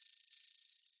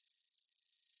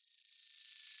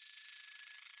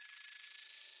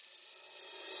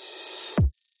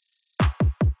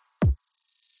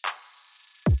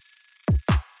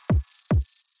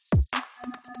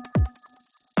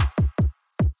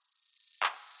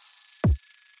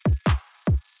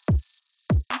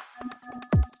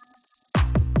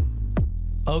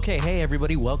Okay, hey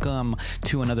everybody, welcome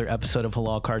to another episode of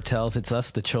Halal Cartels. It's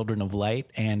us, the Children of Light,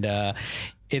 and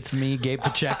it's me, Gabe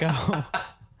Pacheco,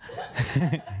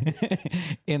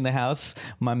 in the house,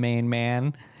 my main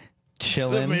man,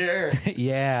 chilling.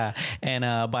 Yeah,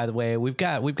 and by the way, we've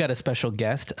got a special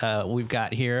guest. We've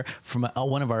got here from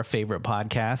one of our favorite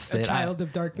podcasts. A child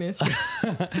of darkness.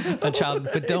 A child,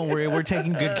 but don't worry, we're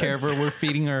taking good care of her. We're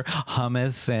feeding her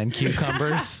hummus and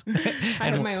cucumbers. I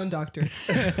have my own doctor.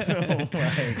 Oh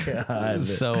my God.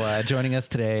 So joining us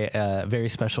today, a very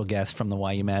special guest from the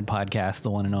Why You Mad podcast,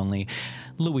 the one and only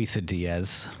Luisa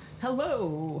Diez.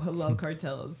 Hello,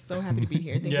 Cartels. So happy to be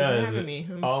here. Thank you for having me.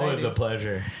 I'm always excited. a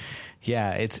pleasure.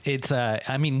 Yeah, it's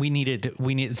I mean, we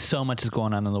needed so much is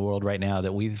going on in the world right now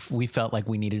that we felt like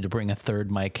we needed to bring a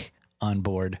third mic on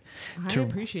board. I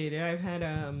appreciate it. I've had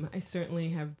I certainly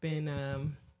have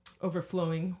been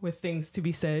overflowing with things to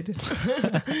be said.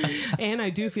 And I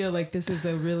do feel like this is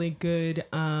a really good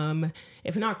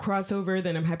if not crossover,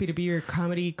 then I'm happy to be your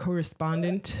comedy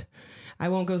correspondent. I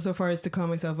won't go so far as to call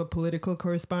myself a political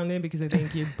correspondent because I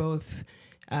think you're both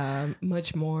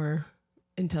much more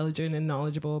intelligent and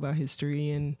knowledgeable about history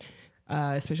and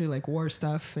especially like war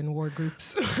stuff and war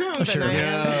groups. Sure.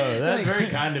 Yeah, that's very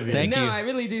kind of you. Thank you. No, I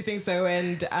really do think so.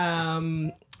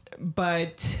 And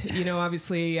but you know,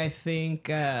 obviously I think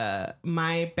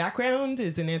my background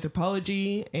is in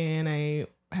anthropology and I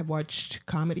have watched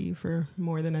comedy for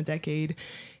more than a decade.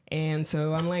 And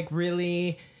so I'm like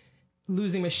really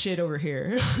losing my shit over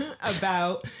here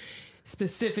about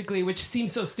specifically, which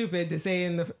seems so stupid to say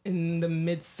in the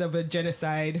midst of a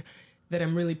genocide, that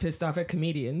I'm really pissed off at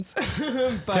comedians.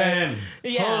 But, Damn.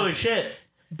 yeah. Holy shit.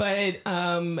 But,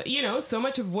 you know, so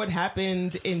much of what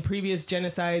happened in previous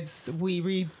genocides, we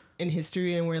read in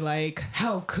history and we're like,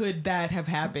 how could that have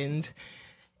happened?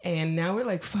 And now we're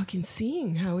like fucking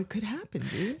seeing how it could happen,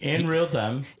 dude. In real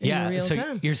time. Yeah, real so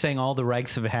time. you're saying all the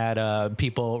Reichs have had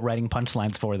people writing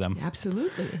punchlines for them.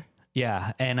 Absolutely.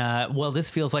 Yeah, and well, this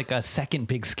feels like a second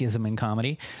big schism in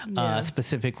comedy,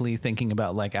 specifically thinking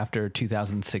about like after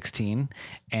 2016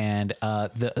 and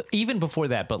even before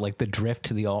that, but like the drift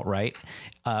to the alt-right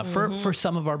for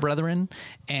some of our brethren,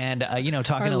 and you know,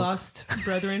 talking Our to lost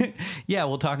brethren. yeah,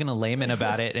 well, talking to laymen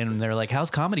about it, and they're like,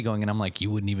 "How's comedy going?" And I'm like, "You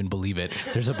wouldn't even believe it.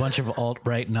 There's a bunch of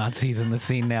alt-right Nazis in the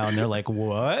scene now," and they're like,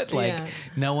 "What?" Like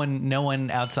no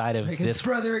one outside of Like this it's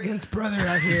brother against brother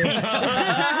out here.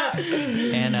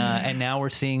 and now we're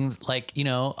seeing like, you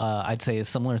know, I'd say a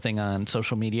similar thing on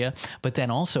social media, but then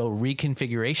also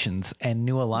reconfigurations and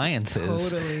new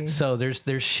alliances. Totally. So there's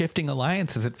shifting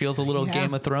alliances. It feels a little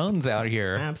Game of Thrones out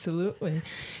here. Absolutely.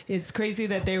 It's crazy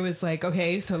that there was like,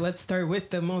 okay, so let's start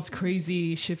with the most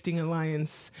crazy shifting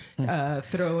alliance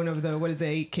throne of the, what is it,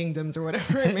 8 kingdoms or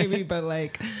whatever it may be, but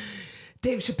like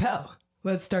Dave Chappelle.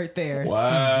 Let's start there.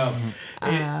 Wow.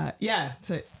 Yeah.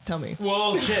 So tell me.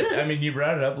 Well, shit. I mean, you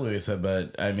brought it up, Luisa,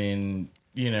 but I mean,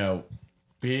 you know,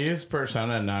 he is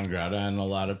persona non grata in a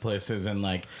lot of places. And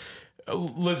like,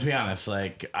 let's be honest,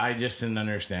 like, I just didn't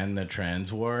understand the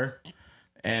trans war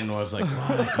and was like,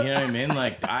 what? You know what I mean?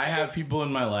 Like, I have people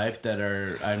in my life that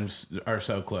are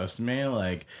so close to me,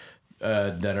 like,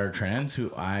 that are trans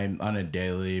who I on a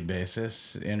daily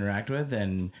basis interact with.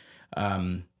 And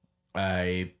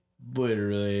I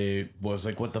literally was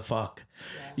like, what the fuck?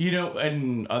 You know,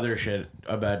 and other shit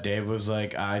about Dave was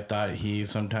like, I thought he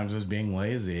sometimes was being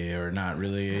lazy or not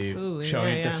really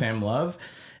showing it the same love.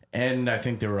 And I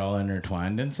think they were all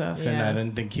intertwined and stuff. And I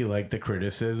didn't think he liked the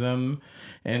criticism.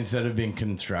 And instead of being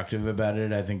constructive about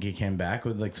it, I think he came back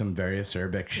with like some very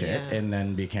acerbic shit and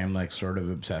then became like sort of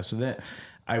obsessed with it.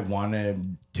 I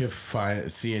wanted to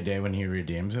see a day when he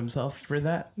redeems himself for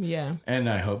that. Yeah. And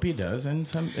I hope he does in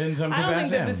some capacity. I don't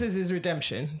think that this is his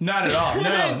redemption. Not at all.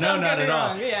 No, not at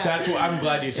all. Yeah. That's what I'm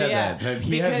glad you said that. So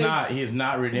he has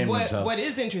not redeemed himself. What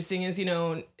is interesting is, you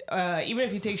know, even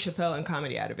if you take Chappelle and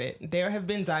comedy out of it, there have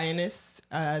been Zionists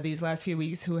these last few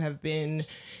weeks who have been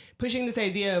pushing this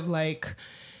idea of like,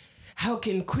 how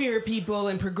can queer people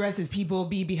and progressive people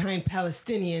be behind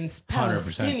Palestinians? 100%.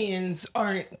 Palestinians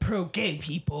aren't pro-gay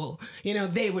people. You know,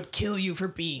 they would kill you for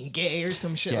being gay or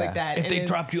some shit like that. If they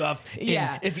dropped you off,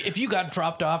 if you got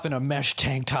dropped off in a mesh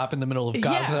tank top in the middle of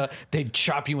Gaza, they'd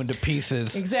chop you into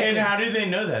pieces. Exactly. And how do they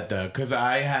know that though? Because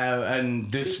I have,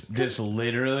 and this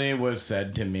literally was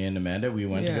said to me and Amanda. We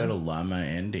went to go to Llama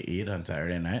Inn to eat on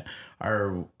Saturday night.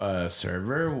 Our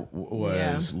server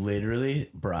was literally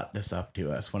brought this up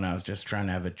to us when I was just trying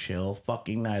to have a chill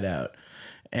fucking night out.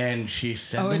 And she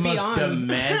said the most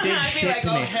demanded shit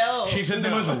to me. She said the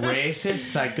most racist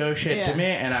psycho shit to me,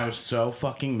 and I was so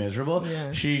fucking miserable.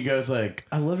 She goes like,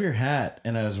 I love your hat.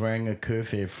 And I was wearing a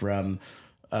kufi from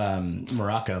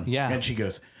Morocco. Yeah. And she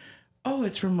goes, oh,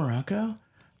 it's from Morocco?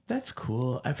 That's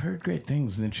cool. I've heard great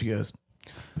things. And then she goes,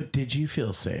 but did you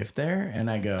feel safe there? And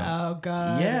I go, Oh,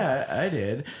 God. yeah, I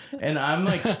did. And I'm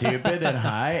like stupid and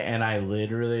high. And I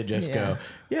literally just go,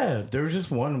 yeah, there was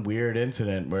just one weird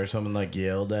incident where someone like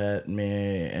yelled at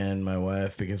me and my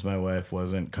wife because my wife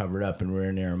wasn't covered up and we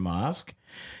were near a mosque.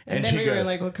 And then we were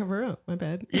like, well, cover up. My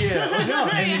bad. Yeah. Oh, no.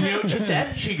 And you know what she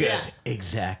said? She goes,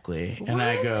 exactly. And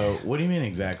I go, what do you mean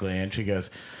exactly? And she goes,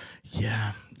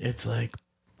 yeah, it's like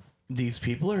these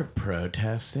people are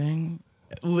protesting.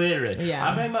 Literally. Yeah.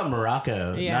 I'm talking about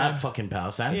Morocco, not fucking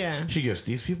Palestine. Yeah. She goes,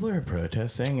 these people are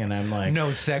protesting. And I'm like, No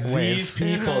segues. These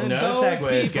people, no Those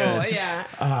segues. people, Goes, yeah.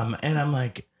 and I'm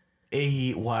like,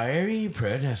 hey, why are you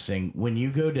protesting when you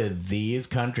go to these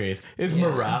countries? Is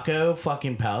Morocco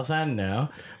fucking Palestine? No.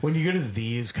 When you go to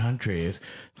these countries,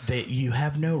 you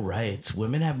have no rights.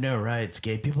 Women have no rights.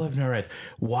 Gay people have no rights.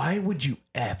 Why would you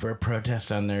ever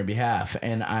protest on their behalf?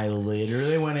 And I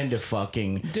literally went into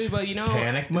fucking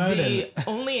panic mode. The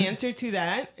only answer to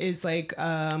that is like,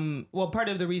 part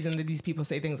of the reason that these people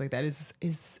say things like that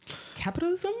is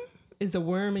capitalism. Is a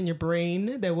worm in your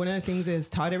brain that one of the things that has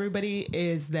taught everybody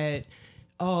is that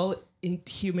all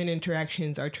human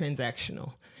interactions are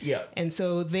transactional. Yeah. And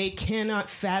so they cannot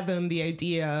fathom the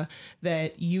idea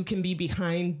that you can be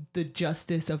behind the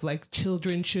justice of like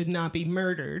children should not be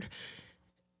murdered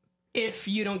if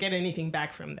you don't get anything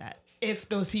back from that. If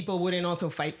those people wouldn't also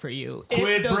fight for you,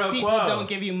 if those people don't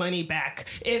give you money back,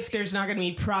 if there's not going to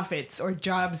be profits or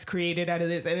jobs created out of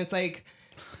this. And it's like,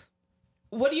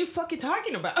 what are you fucking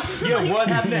talking about? Yeah, what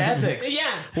happened to ethics? Yeah.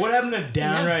 What happened to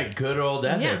downright good old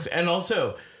ethics? Yeah. And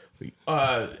also,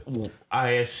 all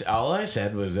I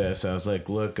said was this. I was like,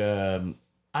 look,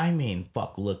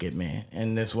 look at me.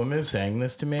 And this woman is saying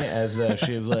this to me as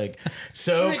she's like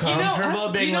so comfortable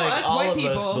being like, us all white of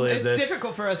people, us believe it's this.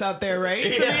 difficult for us out there, right?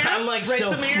 Yeah, Samir? I'm like right,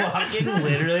 so Samir? fucking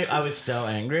literally, I was so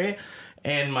angry.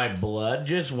 And my blood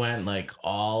just went like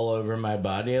all over my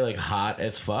body, like hot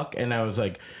as fuck. And I was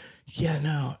like, yeah,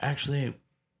 no, actually,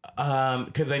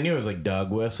 because I knew it was like dog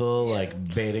whistle,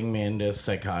 like baiting me into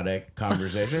psychotic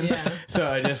conversation. So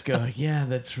I just go, yeah,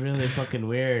 that's really fucking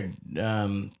weird.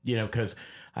 Because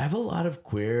I have a lot of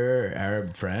queer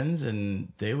Arab friends,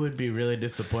 and they would be really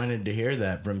disappointed to hear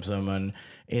that from someone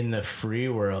in the free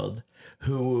world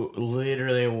who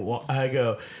literally, I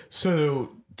go, so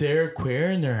they're queer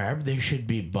and they're Arab, they should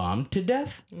be bombed to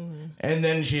death? Mm-hmm. And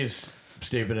then she's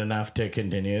stupid enough to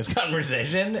continue this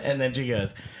conversation, and then she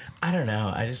goes, I don't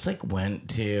know, I just like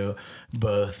went to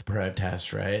both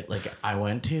protests, right? Like I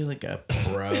went to like a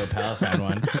pro Palestine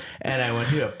one and I went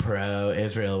to a pro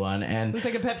Israel one, and it's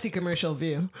like a Pepsi commercial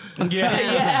view. Yeah.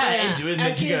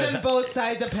 I gave them both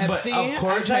sides of Pepsi. But of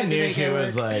course I knew she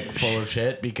was like full of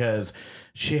shit because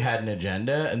she had an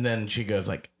agenda. And then she goes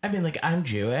like, I mean, like, I'm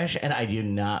Jewish and I do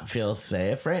not feel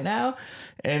safe right now.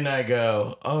 And I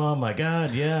go, oh my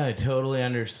God, yeah, I totally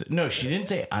understand. No, she didn't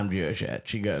say I'm Jewish yet.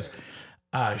 She goes,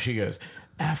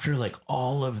 after like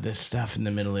all of this stuff in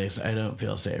the Middle East, I don't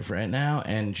feel safe right now.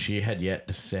 And she had yet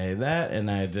to say that. And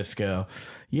I just go,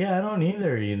 yeah, I don't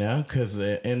either, because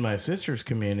in my sister's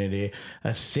community, a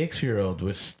 6-year-old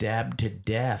was stabbed to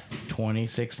death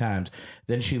 26 times.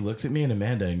 Then she looks at me and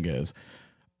Amanda and goes,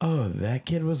 oh, that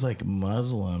kid was like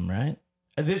Muslim, right?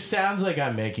 This sounds like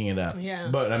I'm making it up. Yeah.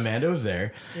 But Amanda was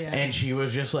there. Yeah. And she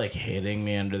was just like hitting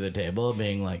me under the table,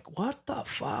 being like, what the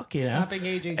fuck? Stop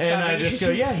engaging. And I just go,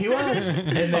 yeah, he was.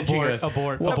 And then she goes,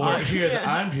 abort. She goes,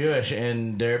 I'm Jewish.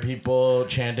 And there are people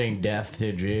chanting death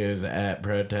to Jews at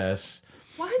protests.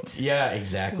 What? Yeah,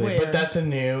 exactly. Where? But that's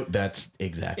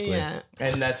exactly. Yeah.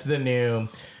 And that's the new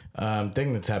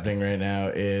thing that's happening right now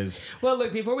is... Well,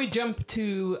 look, before we jump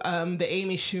to the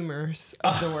Amy Schumers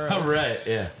of the world. Right,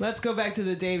 yeah. Let's go back to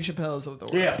the Dave Chappelles of the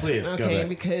world. Yeah, please, go back.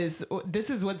 Because this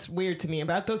is what's weird to me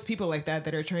about those people like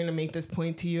that are trying to make this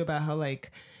point to you about how,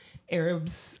 like,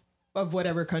 Arabs of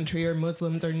whatever country or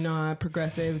Muslims are not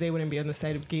progressive. They wouldn't be on the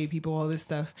side of gay people, all this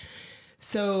stuff.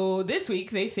 So this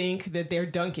week, they think that they're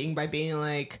dunking by being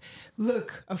like,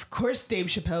 look, of course Dave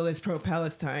Chappelle is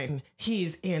pro-Palestine.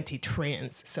 He's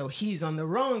anti-trans, so he's on the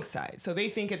wrong side. So they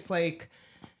think it's like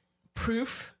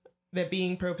proof that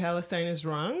being pro-Palestine is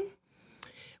wrong.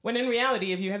 When in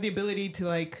reality, if you have the ability to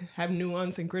like have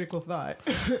nuance and critical thought,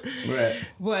 right.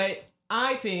 What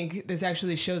I think this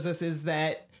actually shows us is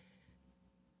that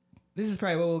this is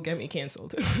probably what will get me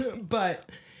canceled, but...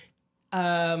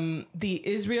 the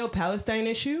Israel-Palestine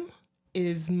issue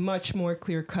is much more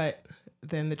clear-cut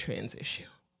than the trans issue.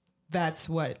 That's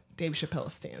what Dave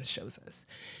Chappelle's stance shows us.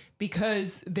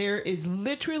 Because there is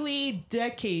literally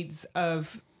decades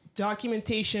of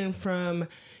documentation from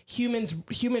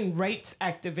human rights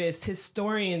activists,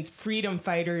 historians, freedom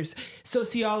fighters,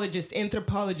 sociologists,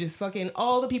 anthropologists, fucking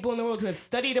all the people in the world who have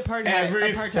studied apartheid.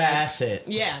 Every facet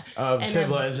of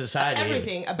civilized society.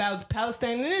 Everything about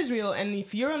Palestine and Israel. And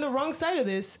if you're on the wrong side of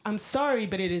this, I'm sorry,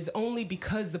 but it is only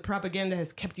because the propaganda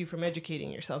has kept you from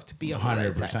educating yourself to be on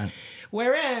the right side.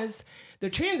 Whereas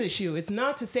the trans issue, it's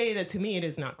not to say that to me it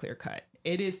is not clear cut.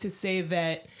 It is to say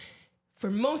that for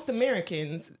most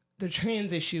Americans, the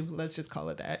trans issue, let's just call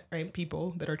it that, right?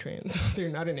 People that are trans, they're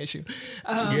not an issue.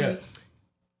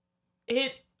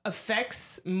 It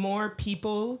affects more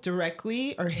people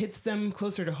directly or hits them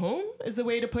closer to home is the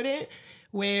way to put it.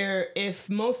 Where if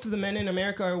most of the men in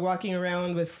America are walking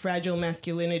around with fragile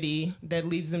masculinity that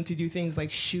leads them to do things like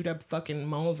shoot up fucking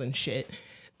malls and shit,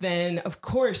 then of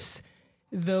course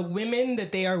the women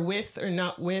that they are with or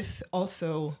not with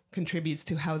also contributes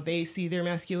to how they see their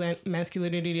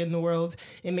masculinity in the world.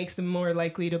 It makes them more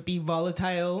likely to be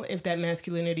volatile if that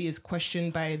masculinity is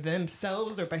questioned by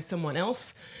themselves or by someone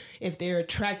else. If they're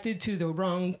attracted to the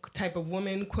wrong type of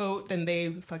woman, quote, then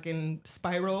they fucking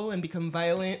spiral and become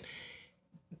violent.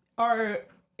 Our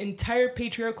entire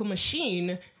patriarchal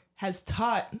machine has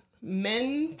taught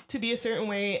men to be a certain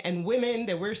way and women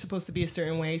that we're supposed to be a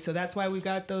certain way. So that's why we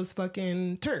got those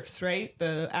fucking TERFs, right?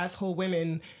 The asshole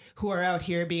women who are out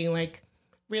here being like,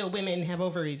 real women have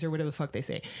ovaries or whatever the fuck they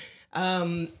say.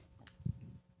 I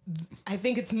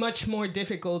think it's much more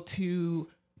difficult to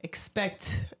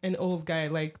expect an old guy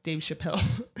like Dave Chappelle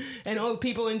and old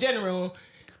people in general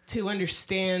to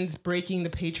understand breaking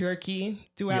the patriarchy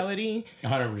duality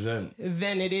 100%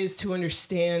 than it is to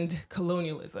understand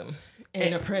colonialism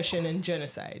and oppression and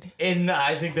genocide. And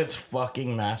I think that's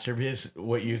fucking masterpiece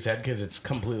what you said, because it's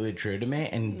completely true to me.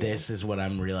 And this is what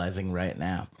I'm realizing right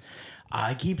now.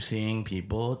 I keep seeing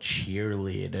people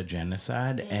cheerlead a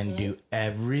genocide and do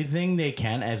everything they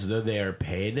can as though they are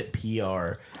paid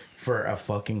PR for a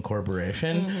fucking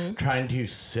corporation trying to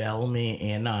sell me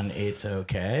in on it's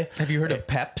okay. Have you heard of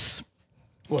PEPs?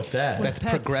 What's that? That's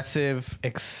progressive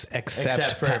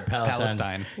except for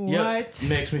Palestine. What? Yep.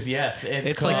 Makes me, yes.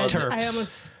 It's like TERFs. I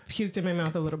almost puked in my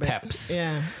mouth a little bit. PEPs.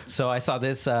 Yeah. So I saw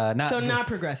this. Not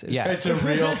progressive. Yeah. It's a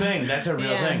real thing. That's a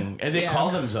real thing. And they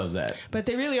call themselves that. But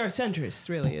they really are centrists,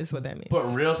 really, is what that means.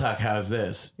 But real talk, how's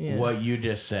this? Yeah. What you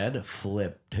just said,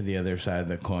 flip to the other side of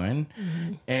the coin.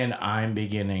 And I'm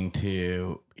beginning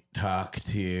to talk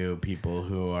to people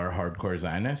who are hardcore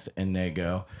Zionists, and they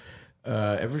go,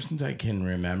 ever since I can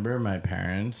remember, my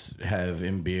parents have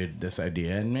imbued this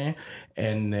idea in me,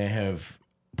 and they have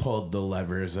pulled the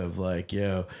levers of like,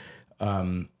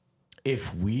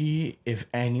 if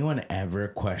anyone ever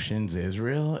questions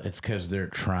Israel, it's because they're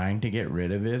trying to get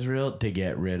rid of Israel to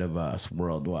get rid of us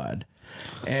worldwide.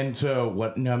 And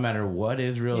so no matter what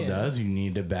Israel does, you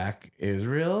need to back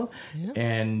Israel,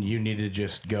 and you need to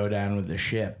just go down with the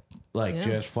ship. Like,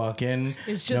 just fucking,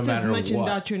 it's just no as much what.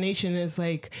 Indoctrination as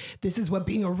like, this is what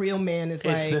being a real man is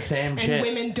like. It's the same shit. And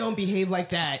women don't behave like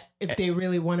that if they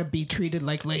really want to be treated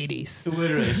like ladies.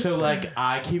 Literally. So, like,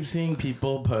 I keep seeing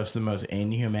people post the most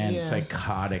inhuman,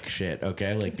 psychotic shit,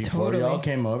 okay? Like, before y'all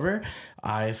came over,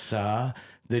 I saw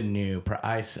the new...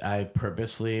 I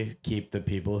purposely keep the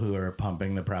people who are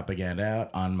pumping the propaganda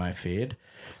out on my feed.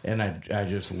 And I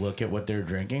just look at what they're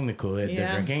drinking, the Kool-Aid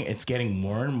they're drinking. It's getting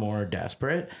more and more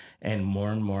desperate and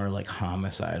more like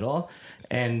homicidal.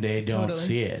 And they don't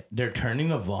see it. They're turning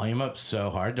the volume up so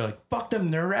hard. They're like, fuck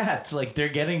them, they're rats. Like, they're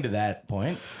getting to that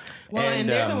point. Well, and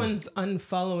they're the ones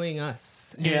unfollowing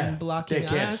us and blocking us.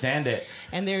 They can't stand it.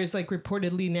 And there's like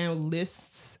reportedly now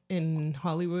lists in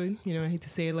Hollywood. You know, I hate to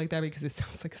say it like that because it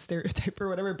sounds like a stereotype or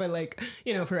whatever, but like,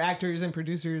 you know, for actors and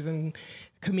producers and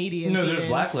comedians. No,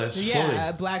 there's blacklists. Yeah,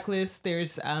 fully. Blacklist.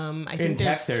 There's I think in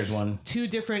tech, there's one. 2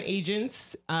 different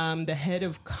agents. The head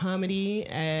of comedy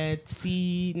at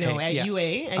UA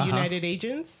at United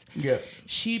Agents. Yeah.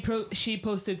 She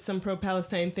posted some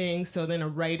pro-Palestine things. So then a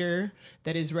writer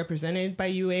that is represented by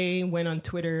UA went on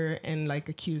Twitter and like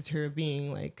accused her of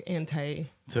being like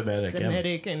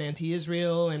anti-Semitic and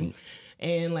anti-Israel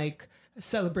and like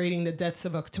celebrating the deaths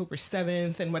of October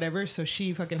 7th and whatever. So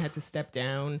she fucking had to step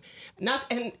down.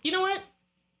 And you know what?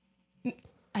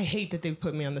 I hate that they've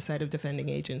put me on the side of defending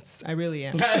agents. I really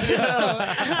am.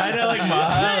 I know, like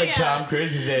Maha, like Tom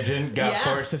Cruise's agent, got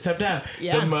forced to step down.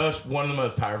 Yeah. One of the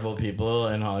most powerful people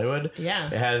in Hollywood. Yeah.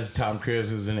 Has Tom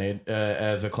Cruise as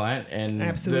as a client, and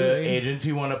Absolutely. the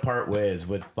agency want to part ways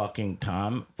with fucking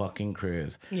Tom fucking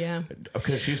Cruise. Yeah.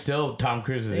 Because she's still Tom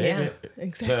Cruise's agent.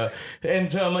 Exactly.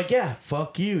 So I'm like, yeah,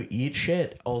 fuck you, eat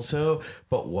shit. Also,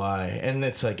 but why? And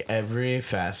it's like every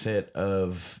facet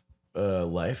of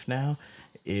life now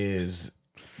is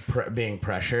being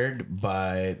pressured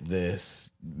by this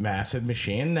massive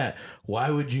machine. That why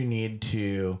would you need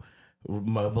to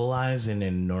mobilize an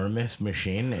enormous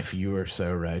machine if you are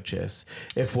so righteous?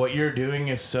 If what you're doing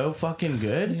is so fucking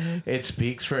good, it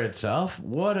speaks for itself.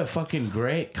 What a fucking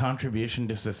great contribution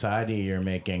to society you're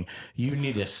making. You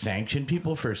need to sanction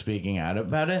people for speaking out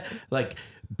about it. Like,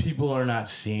 people are not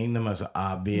seeing the most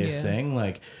obvious thing.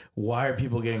 Like, why are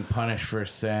people getting punished for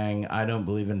saying, I don't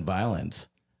believe in violence?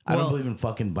 I don't believe in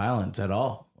fucking violence at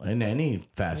all in any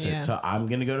facet. So I'm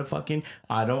going to go to fucking,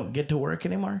 I don't get to work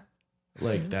anymore.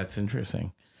 Like, that's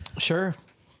interesting. Sure.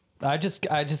 I just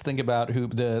think about who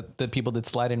the people that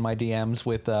slide in my DMs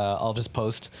with, I'll just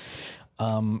post,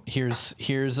 here's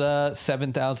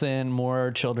 7,000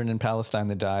 more children in Palestine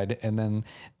that died. And then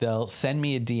they'll send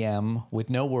me a DM with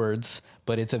no words,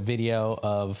 but it's a video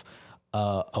of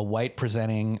a white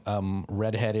presenting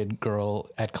redheaded girl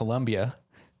at Columbia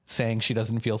saying she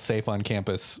doesn't feel safe on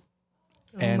campus.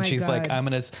 And she's like, I'm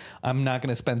not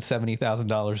gonna spend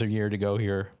 $70,000 a year to go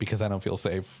here because I don't feel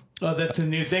safe. Oh, that's a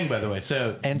new thing, by the way.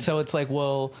 So it's like,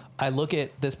 well, I look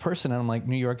at this person and I'm like,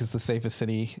 New York is the safest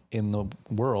city in the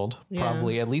world,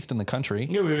 probably at least in the country.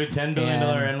 Yeah, we have a $10 billion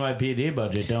NYPD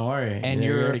budget. Don't worry, and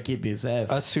you're here to keep you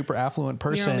safe. A super affluent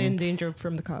person. You're only in danger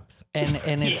from the cops.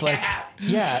 And it's like,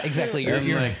 yeah, exactly.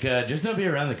 You're like, just don't be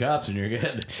around the cops and you're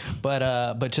good.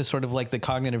 But just sort of like the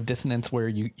cognitive dissonance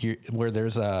where where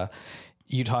there's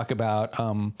you talk about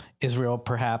Israel,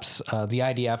 perhaps the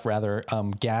IDF rather,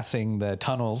 gassing the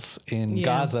tunnels in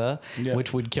Gaza,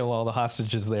 which would kill all the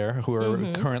hostages there who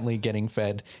are currently getting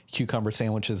fed cucumber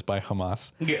sandwiches by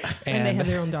Hamas. Yeah. And they have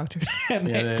their own doctors.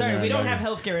 Sorry, we don't have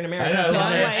healthcare in America. I know, so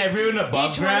I'm like, everyone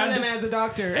above each ground, one of them has a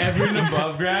doctor. Everyone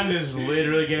above ground is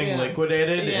literally getting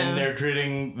liquidated, and they're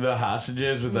treating the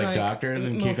hostages with like doctors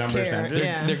and cucumber sandwiches.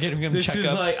 They're getting them this checkups.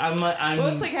 Is like, well,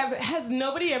 it's like, has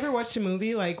nobody ever watched a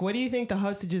movie? Like, what do you think the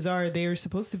hostages are? They are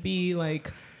supposed to be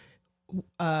like,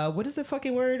 what is the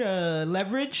fucking word?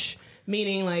 Leverage,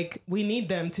 meaning like we need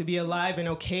them to be alive and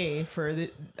okay for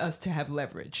us to have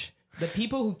leverage. The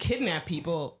people who kidnap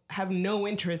people have no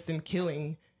interest in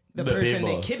killing the person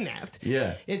they kidnapped.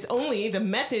 Yeah, it's only the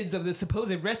methods of the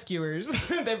supposed rescuers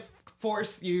that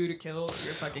force you to kill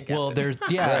your fucking captain. Well, there's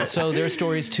so there's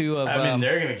stories too of. I mean,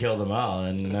 they're gonna kill them all,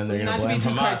 and then they're gonna not blame to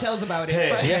be too Hamas. cartels about it.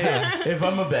 Hey, if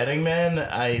I'm a betting man,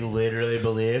 I literally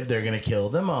believe they're gonna kill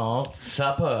them all.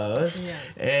 Suppose,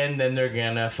 and then they're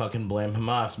gonna fucking blame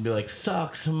Hamas and be like,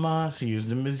 "Sucks, Hamas used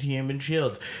them as human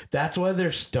shields." That's why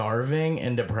they're starving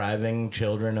and depriving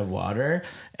children of water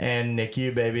and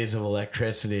NICU babies of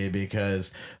electricity,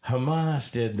 because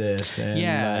Hamas did this. And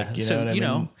like, you know what I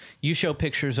mean? You show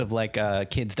pictures of like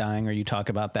kids dying, or you talk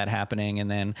about that happening,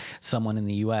 and then someone in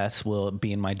the U.S. will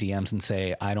be in my DMs and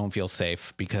say, I don't feel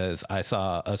safe because I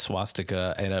saw a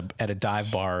swastika at a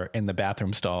dive bar in the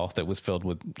bathroom stall that was filled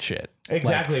with shit.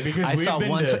 Exactly, like, because I saw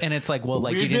one, and it's like, well,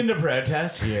 like we've been to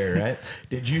protests here, right?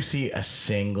 Did you see a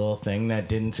single thing that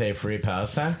didn't say Free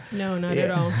Palestine? No, not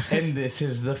at all. And this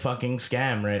is the fucking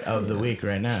scam of the week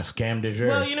right now. Scam du jour.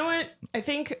 Well, you know what? I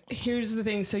think here's the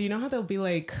thing. So you know how they'll be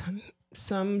like,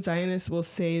 some Zionists will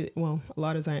say, well, a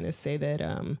lot of Zionists say that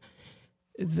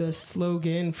the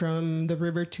slogan from the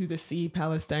river to the sea,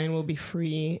 Palestine will be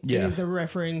free, is a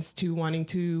reference to wanting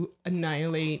to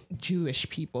annihilate Jewish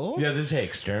people. Yeah, they say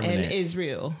exterminate. And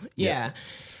Israel. Yeah.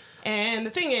 And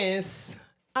the thing is,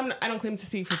 I don't claim to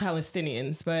speak for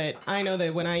Palestinians, but I know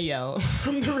that when I yell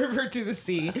from the river to the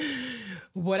sea,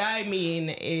 what I mean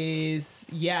is,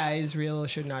 Israel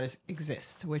should not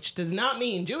exist, which does not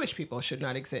mean Jewish people should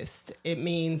not exist. It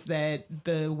means that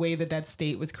the way that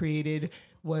state was created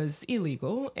was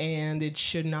illegal and it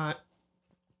should not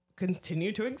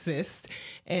continue to exist,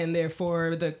 and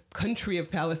therefore the country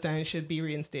of Palestine should be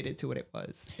reinstated to what it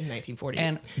was in 1948.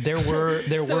 And there were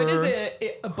so it is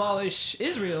a abolish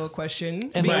Israel question,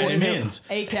 and it means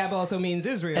ACAB also means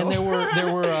Israel. And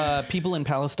there were people in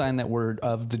Palestine that were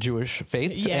of the Jewish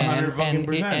faith,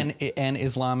 and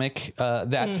Islamic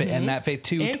that faith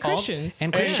too, and Christians,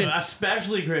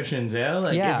 especially Christians.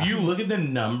 If you look at the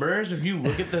numbers, if you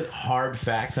look at the hard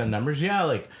facts on numbers,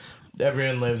 like.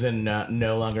 Everyone lives in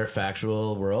no longer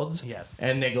factual worlds. Yes.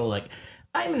 And they go like,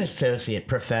 I'm an associate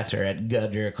professor at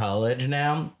Gudger College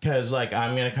now, because like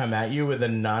I'm going to come at you with a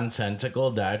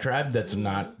nonsensical diatribe that's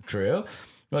not true.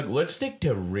 Like, let's stick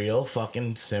to real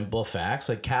fucking simple facts.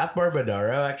 Like Kath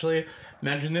Barbadaro actually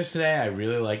mentioned this today. I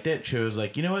really liked it. She was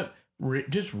like, you know what?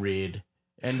 Just read.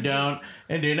 And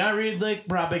do not read like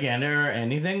propaganda or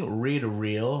anything. Read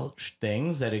real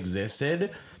things that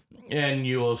existed. And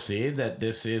you will see that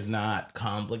this is not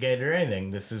complicated or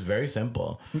anything. This is very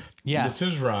simple. Yeah. This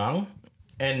is wrong.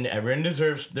 and everyone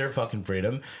deserves their fucking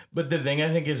freedom. But the thing I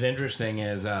think is interesting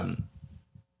is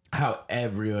how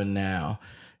everyone now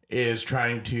is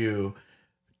trying to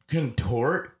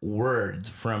contort words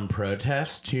from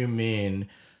protests to mean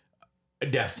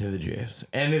death to the Jews.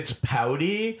 And it's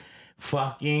pouty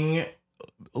fucking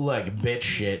like bitch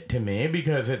shit to me,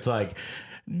 because it's like,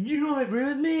 you don't agree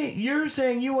with me? You're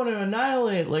saying you want to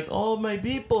annihilate like all of my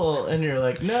people, and you're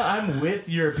like, no, I'm with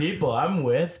your people. I'm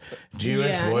with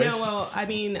Jewish voice. No, well, I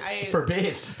mean, for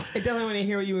peace. I definitely want to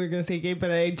hear what you were going to say, Gabe,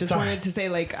 but I just wanted to say,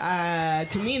 like,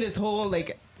 to me, this whole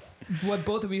like what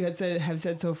both of you have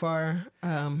said so far,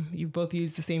 you've both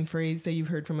used the same phrase that you've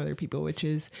heard from other people, which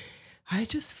is, I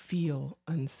just feel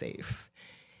unsafe.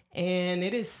 And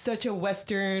it is such a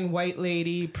Western, white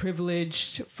lady,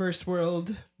 privileged, first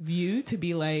world view to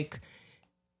be like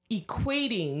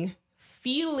equating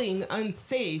feeling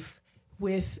unsafe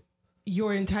with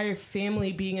your entire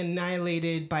family being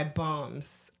annihilated by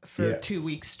bombs for 2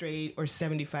 weeks straight or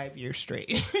 75 years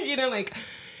straight. You know, like,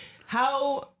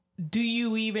 how do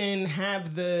you even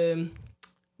have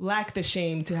lack the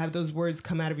shame to have those words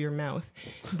come out of your mouth?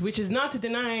 Which is not to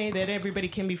deny that everybody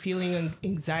can be feeling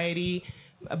anxiety,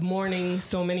 of mourning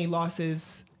so many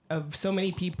losses of so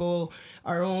many people,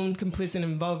 our own complicit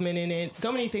involvement in it,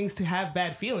 so many things to have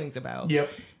bad feelings about. Yep.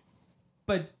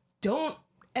 But don't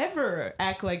ever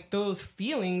act like those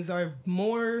feelings are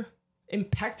more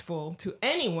impactful to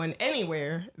anyone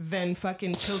anywhere than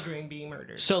fucking children being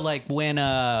murdered. So like when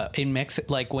in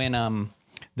Mexico, like when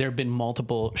there have been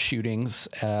multiple shootings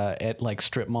at like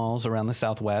strip malls around the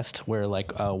Southwest where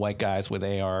like white guys with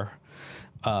AR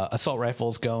assault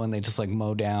rifles go and they just like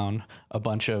mow down a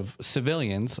bunch of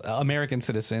civilians, American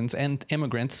citizens and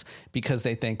immigrants, because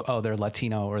they think, oh, they're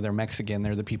Latino or they're Mexican.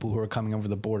 They're the people who are coming over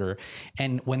the border.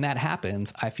 And when that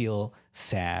happens, I feel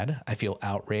sad. I feel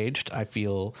outraged.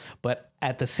 But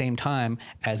at the same time,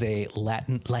 as a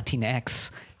Latinx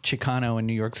Chicano in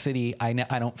New York City, I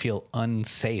don't feel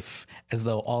unsafe, as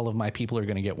though all of my people are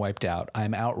going to get wiped out.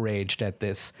 I'm outraged at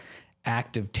this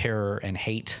act of terror and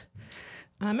hate.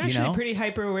 I'm actually pretty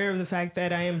hyper aware of the fact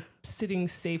that I am sitting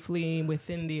safely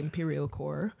within the Imperial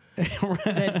Core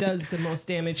that does the most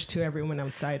damage to everyone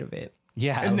outside of it.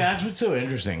 Yeah. And that's what's so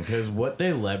interesting, because what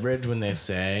they leverage when they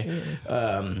say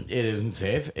it isn't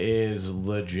safe is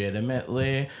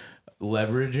legitimately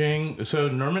leveraging. So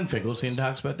Norman Finkelstein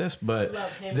talks about this, but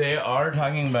they are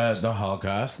talking about the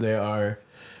Holocaust. They are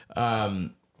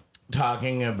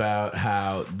talking about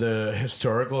how the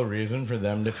historical reason for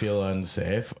them to feel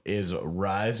unsafe is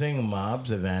rising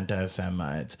mobs of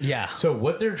anti-Semites. Yeah. So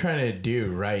what they're trying to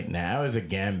do right now is a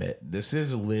gambit. This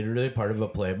is literally part of a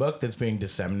playbook that's being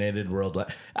disseminated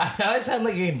worldwide. I sound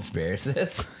like a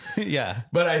conspiracist. Yeah.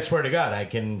 But I swear to God, I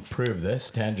can prove this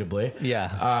tangibly.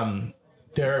 Yeah.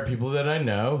 There are people that I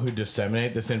know who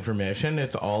disseminate this information.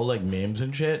 It's all like memes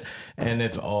and shit, and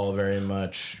it's all very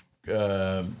much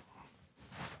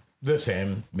the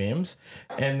same memes,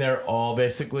 and they're all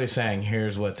basically saying,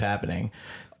 here's what's happening.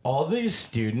 All these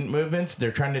student movements,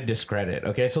 they're trying to discredit.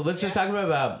 Okay, so let's just talk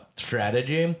about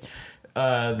strategy.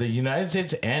 The United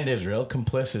States and Israel,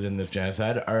 complicit in this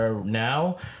genocide, are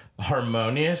now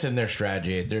harmonious in their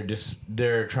strategy.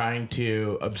 They're trying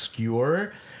to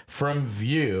obscure from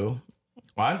view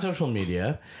on social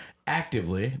media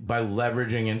actively by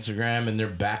leveraging Instagram and their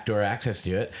backdoor access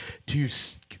to it to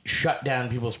shut down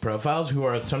people's profiles who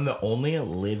are some of the only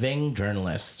living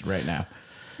journalists right now.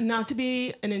 Not to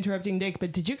be an interrupting dick,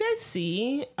 but did you guys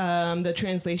see the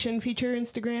translation feature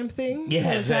Instagram thing?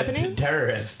 Yeah, it's happening.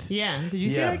 Terrorist. Yeah, did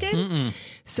you see that, Gabe? Mm-mm.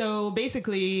 So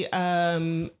basically,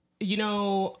 you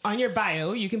know, on your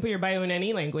bio, you can put your bio in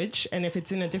any language. And if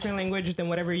it's in a different language than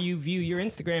whatever you view your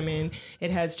Instagram in, it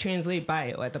has translate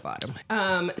bio at the bottom.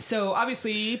 So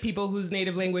obviously people whose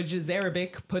native language is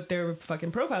Arabic put their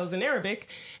fucking profiles in Arabic.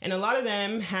 And a lot of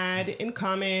them had in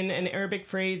common an Arabic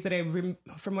phrase that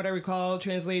from what I recall,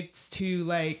 translates to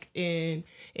like in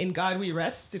God we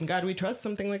rest, in God we trust,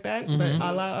 something like that. Mm-hmm. But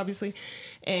Allah, obviously.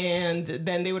 And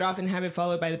then they would often have it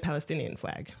followed by the Palestinian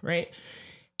flag, right?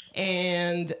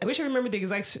 And I wish I remembered the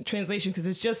exact translation, because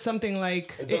it's just something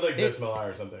like... It's like Bismillah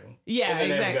or something. Yeah,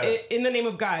 exactly. In the name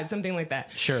of God, something like that.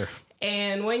 Sure.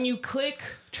 And when you click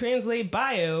translate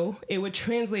bio, it would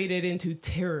translate it into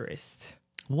terrorist.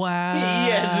 Wow.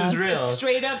 Yes, it's real. Just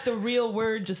straight up the real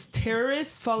word, just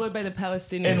terrorist, followed by the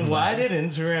Palestinian And flag. why did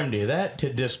Instagram do that?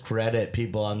 To discredit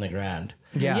people on the ground.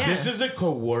 Yeah. Yeah. This is a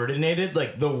coordinated,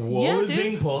 like the wool is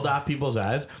being pulled off people's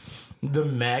eyes. the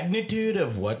magnitude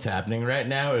of what's happening right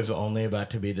now is only about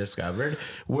to be discovered,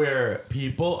 where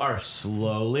people are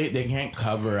slowly, they can't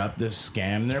cover up this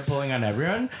scam they're pulling on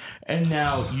everyone. And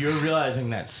now you're realizing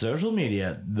that social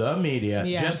media, the media,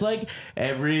 just like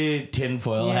every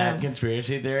tinfoil hat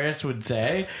conspiracy theorist would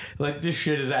say, like, this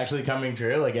shit is actually coming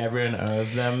true. Like, everyone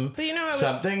owes them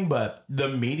something. But the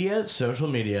media, social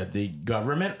media, the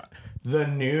government, the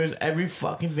news, every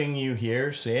fucking thing you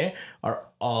hear, see, are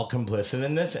all complicit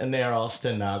in this, and they are all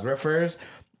stenographers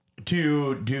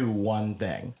to do one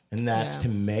thing, and that's to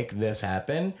make this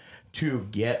happen, to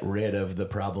get rid of the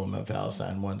problem of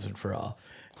Palestine once and for all.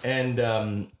 And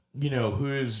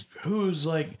who's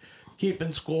like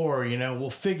keeping score, we'll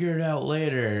figure it out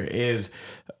later, is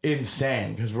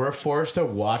insane, because we're forced to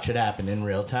watch it happen in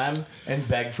real time and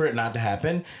beg for it not to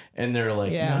happen. And they're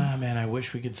like, nah, man, I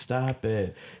wish we could stop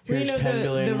it. Here's 10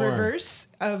 billion more. The reverse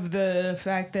of the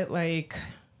fact that, like,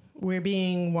 we're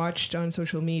being watched on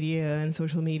social media, and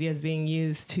social media is being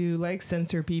used to, like,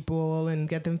 censor people and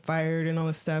get them fired and all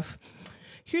this stuff.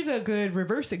 Here's a good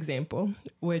reverse example,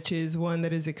 which is one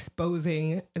that is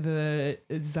exposing the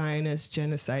Zionist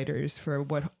genociders for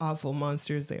what awful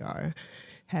monsters they are.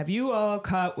 Have you all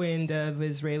caught wind of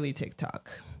Israeli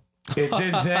TikTok? It's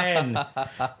insane.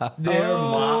 They're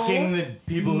mocking the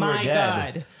people who are dead.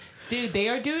 My God. Dude, they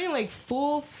are doing, like,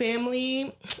 full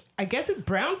family, I guess it's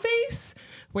brown face,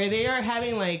 where they are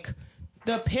having, like,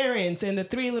 the parents and the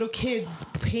 3 little kids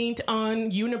paint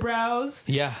on unibrows.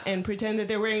 Yeah. And pretend that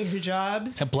they're wearing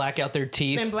hijabs. And black out their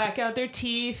teeth.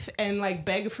 And, like,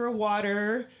 beg for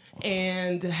water.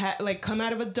 And, like, come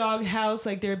out of a doghouse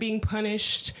like they're being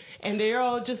punished. And they're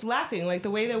all just laughing. Like,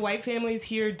 the way that white families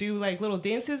here do, like, little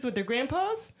dances with their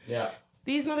grandpas. Yeah.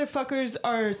 These motherfuckers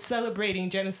are celebrating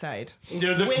genocide.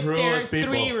 They're the with cruelest their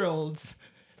people. 3-year-olds.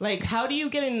 Like, how do you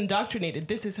get indoctrinated?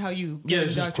 This is how you get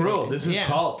this is cruel. This is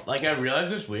cult. Like, I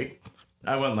realized this week,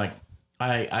 I went like,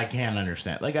 I can't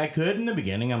understand. Like, I could in the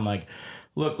beginning. I'm like,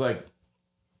 look, like,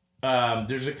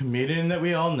 there's a comedian that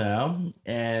we all know,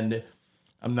 and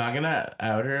I'm not going to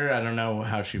out her. I don't know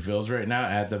how she feels right now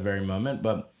at the very moment,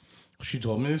 but she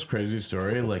told me this crazy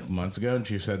story, like, months ago, and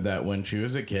she said that when she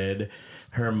was a kid,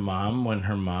 when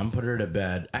her mom put her to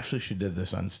bed, actually, she did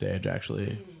this on stage,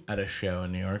 actually, at a show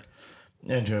in New York.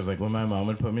 And she was like, when my mom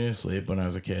would put me to sleep when I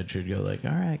was a kid, she'd go like,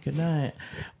 all right, good night.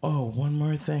 Oh, one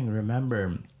more thing.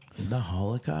 Remember, the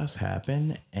Holocaust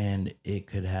happened and it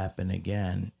could happen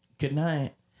again. Good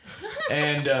night.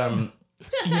 And,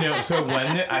 so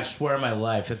I swear on my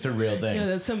life, that's a real thing. Yeah,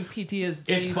 that's some PTSD.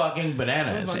 It's fucking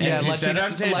bananas. Yeah,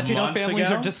 Latino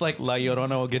families are just like, La Llorona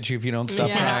will get you if you don't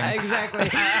stop crying. Yeah, exactly.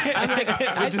 I'm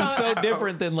like, Which is so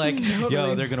different than like,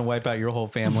 yo, they're going to wipe out your whole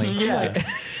family. Yeah.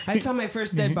 I saw my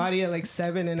first dead body at like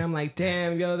 7, and I'm like,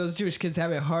 damn, yo, those Jewish kids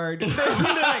have it hard.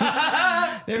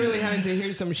 They're really having to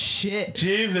hear some shit.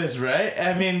 Jesus, right?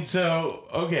 I mean, so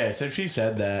she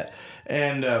said that.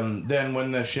 And then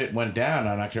when the shit went down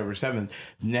on October 7th,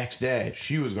 next day,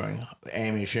 she was going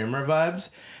Amy Schumer vibes.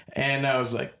 And I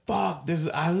was like, fuck, this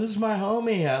is my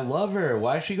homie. I love her.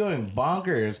 Why is she going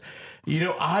bonkers?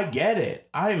 I get it.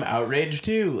 I'm outraged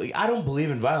too. Like, I don't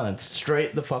believe in violence.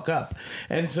 Straight the fuck up.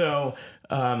 And so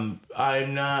I'm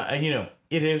not,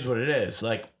 it is what it is.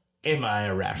 Like, am I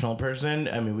a rational person?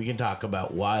 I mean, we can talk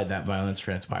about why that violence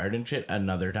transpired and shit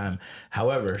another time.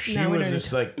 However, she was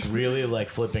just like really like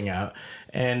flipping out,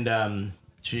 and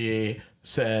she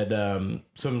said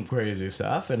some crazy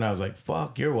stuff, and I was like,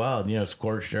 fuck, you're wild,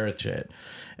 scorched earth shit.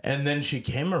 And then she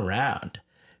came around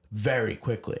very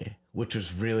quickly, which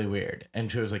was really weird. And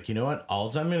she was like, you know what? All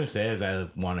I'm going to say is I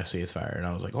want a ceasefire. And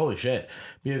I was like, holy shit.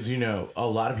 Because, a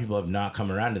lot of people have not come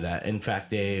around to that. In fact,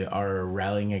 they are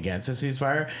rallying against a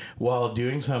ceasefire while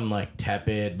doing some like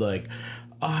tepid, like,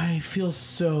 I feel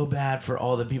so bad for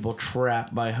all the people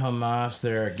trapped by Hamas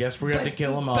there. I guess we're going to have to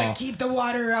kill them all. But keep the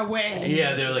water away.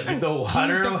 Yeah, they're like, keep the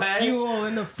water away. Keep the fuel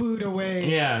and the food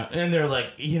away. Yeah, and they're like,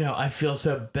 I feel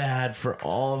so bad for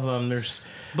all of them.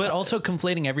 But also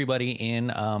conflating everybody in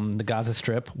the Gaza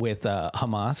Strip with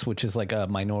Hamas, which is like a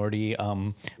minority,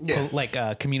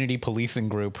 community policing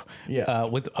group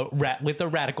with a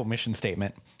radical mission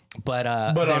statement. But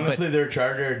honestly, their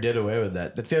charter did away with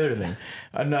that. That's the other thing.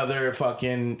 Another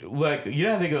fucking, like,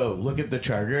 how they go, look at the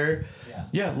charter?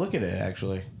 Yeah, look at it,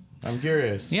 actually. I'm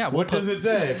curious. Yeah, what does it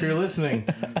say? If you're listening,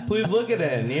 please look at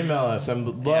it and email us. I'd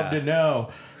love to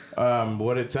know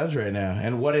what it says right now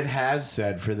and what it has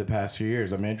said for the past few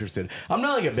years. I'm interested. I'm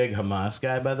not like a big Hamas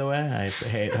guy, by the way. I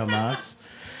hate Hamas.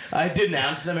 I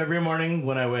denounce them every morning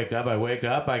when I wake up.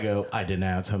 I go, I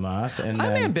denounce Hamas. And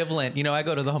I'm ambivalent. You know, I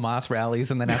go to the Hamas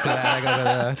rallies, and then after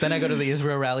that, I go to the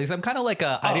Israel rallies. I'm kind of like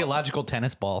a ideological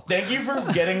tennis ball. Thank you for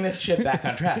getting this shit back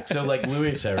on track. So, like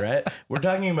Luisa, right? We're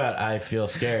talking about I Feel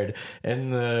Scared.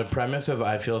 And the premise of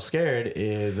I Feel Scared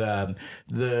is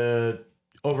the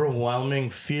overwhelming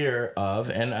fear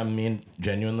of, and I mean,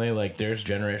 genuinely, like, there's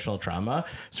generational trauma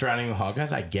surrounding the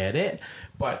Holocaust. I get it.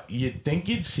 But you'd think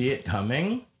you'd see it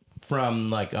coming from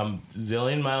like a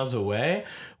zillion miles away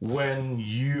when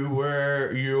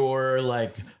you're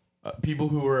like people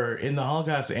who were in the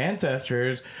Holocaust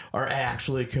ancestors are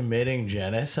actually committing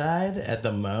genocide at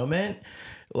the moment.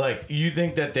 Like, you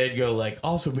think that they'd go like,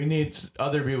 also we need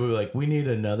other people like, we need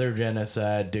another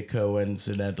genocide to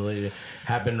coincidentally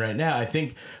happen right now. I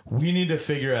think we need to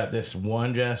figure out this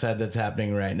one genocide that's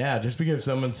happening right now. Just because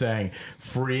someone's saying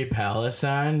free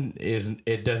Palestine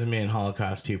it doesn't mean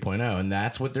Holocaust 2.0. And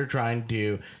that's what they're trying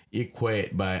to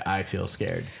equate by I Feel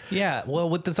Scared. Yeah, well,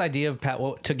 with this idea of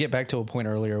to get back to a point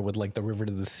earlier with like the river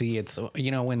to the sea, it's, you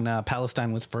know, when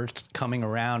Palestine was first coming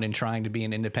around and trying to be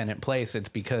an independent place, it's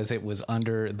because it was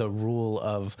under the rule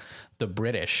of the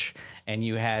British, and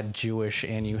you had Jewish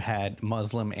and you had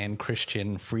Muslim and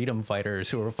Christian freedom fighters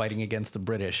who were fighting against the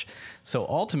British. So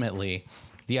ultimately,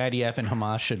 the IDF and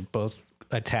Hamas should both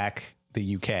attack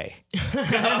the UK.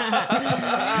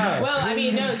 Well, I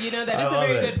mean, no, you know, that is a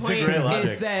very good point.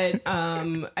 Is that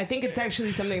I think it's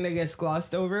actually something that gets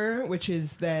glossed over, which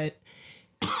is that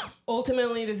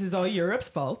ultimately this is all Europe's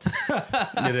fault.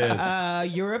 It is.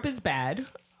 Europe is bad.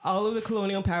 All of the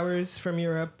colonial powers from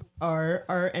Europe are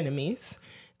our enemies.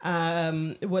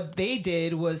 What they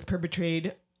did was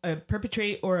perpetrate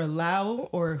or allow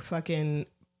or fucking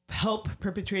help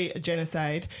perpetrate a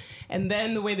genocide. And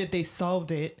then the way that they solved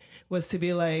it was to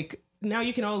be like, now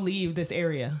you can all leave this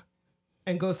area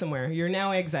and go somewhere. You're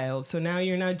now exiled. So now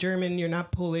you're not German, you're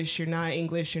not Polish, you're not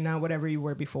English, you're not whatever you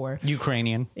were before.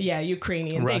 Ukrainian. Yeah,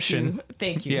 Ukrainian. Russian.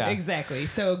 Thank you. Yeah. Exactly.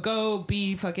 So go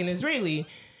be fucking Israeli.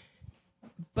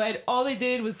 But all they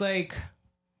did was like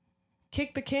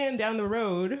kick the can down the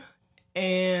road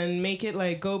and make it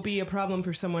like go be a problem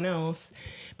for someone else.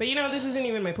 But you know, this isn't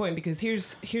even my point, because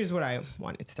here's what I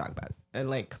wanted to talk about.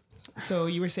 Like, so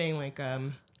you were saying like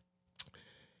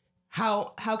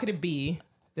how could it be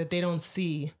that they don't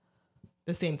see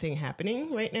the same thing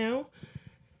happening right now,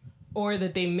 or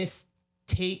that they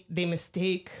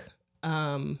mistake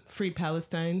free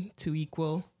Palestine to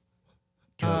equal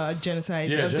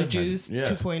genocide of the Jews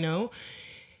 2.0.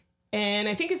 And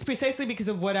I think it's precisely because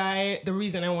of the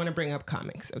reason I want to bring up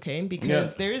comics, okay?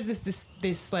 Because there is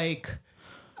this like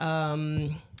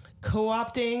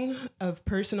co-opting of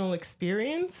personal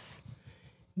experience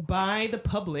by the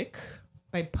public,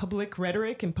 by public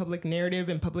rhetoric and public narrative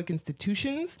and public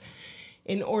institutions,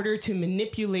 in order to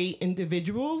manipulate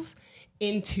individuals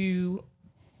into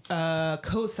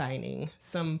co-signing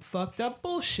some fucked up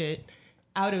bullshit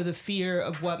out of the fear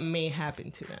of what may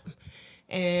happen to them.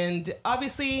 And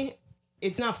obviously,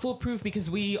 it's not foolproof, because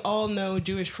we all know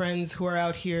Jewish friends who are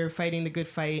out here fighting the good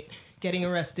fight, getting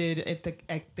arrested at the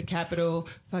Capitol,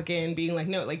 fucking being like,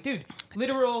 no, like, dude,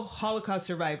 literal Holocaust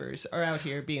survivors are out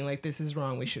here being like, this is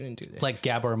wrong, we shouldn't do this. Like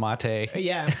Gabor Mate.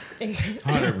 Yeah.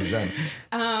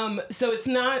 100%. So it's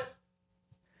not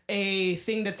a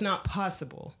thing that's not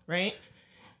possible, right?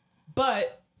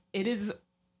 But it is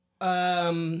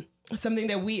something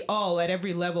that we all, at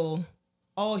every level,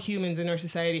 all humans in our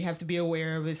society have to be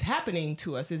aware of is happening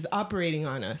to us, is operating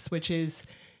on us, which is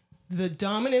the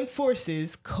dominant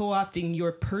forces co-opting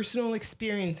your personal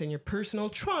experience and your personal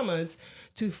traumas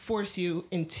to force you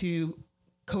into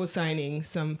co-signing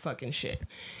some fucking shit.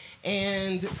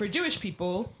 And for Jewish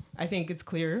people, I think it's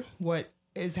clear what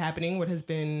is happening, what has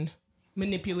been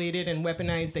manipulated and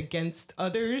weaponized against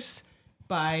others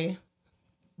by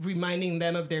reminding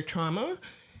them of their trauma.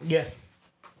 Yeah.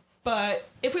 But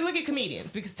if we look at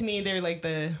comedians, because to me they're like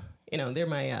they're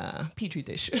my petri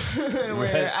dish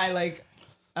where I like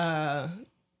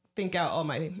think out all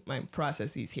my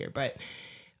processes here. But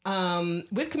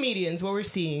with comedians, what we're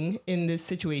seeing in this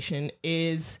situation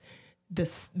is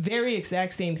this very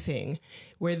exact same thing,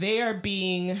 where they are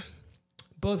being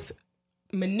both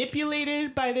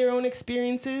manipulated by their own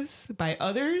experiences, by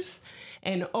others,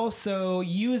 and also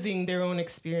using their own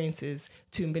experiences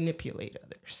to manipulate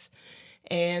others.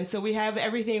 And so we have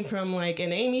everything from like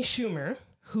an Amy Schumer,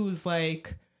 who's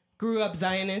like grew up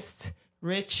Zionist,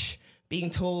 rich, being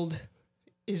told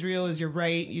Israel is your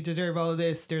right, you deserve all of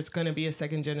this, there's going to be a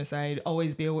second genocide,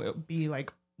 always be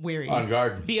like wary. On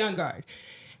guard. Be on guard.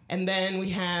 And then we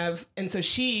have, and so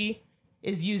she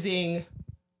is using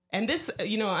And this,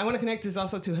 I want to connect this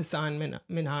also to Hassan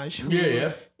Minhaj,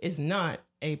 who is not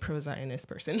a pro-Zionist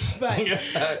person. But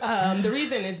the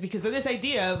reason is because of this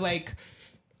idea of like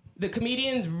the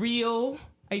comedian's real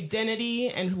identity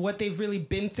and what they've really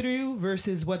been through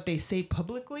versus what they say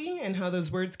publicly and how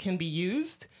those words can be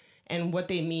used and what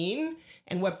they mean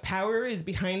and what power is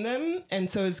behind them. And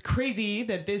so it's crazy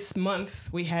that this month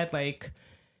we had like,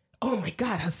 oh my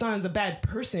God, Hassan's a bad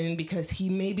person because he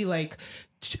maybe like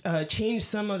changed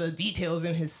some of the details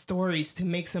in his stories to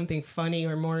make something funny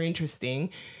or more interesting.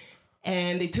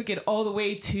 And they took it all the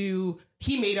way to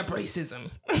he made up racism.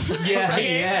 Yeah,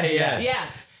 okay? Yeah.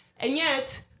 And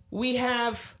yet we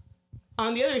have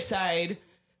on the other side,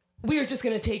 we are just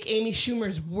going to take Amy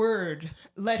Schumer's word,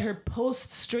 let her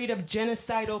post straight up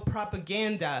genocidal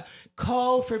propaganda,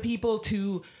 call for people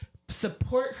to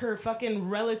support her fucking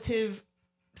relative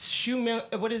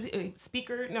Schumer, what is it?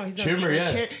 Speaker? No, he's not Schumer, speaker. yeah.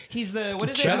 Chair. He's the what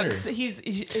is Cheddar.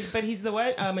 it? He's the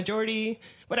what? Majority,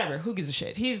 whatever. Who gives a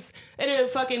shit? He's a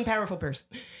fucking powerful person,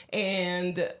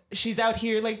 and she's out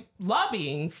here like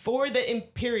lobbying for the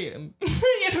Imperium.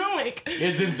 Like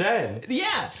it's insane.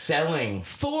 Yeah, Selling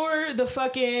for the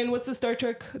fucking what's the Star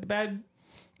Trek? The bad.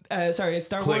 Sorry, it's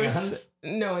Star Klingons? Wars.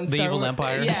 No, in The Star Evil Wars.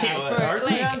 Empire? Yeah, for Dark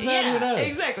like, Klingons, man? Who yeah, knows?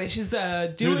 exactly. She's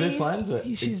doing Through this lens,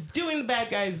 she's doing the bad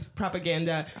guys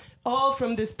propaganda, all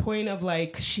from this point of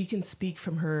like she can speak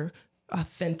from her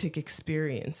authentic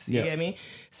experience. You get me?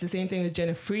 It's the same thing with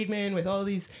Jenna Friedman with all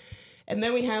these, and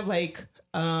then we have like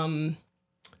what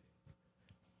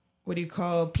do you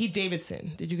call Pete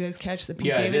Davidson? Did you guys catch the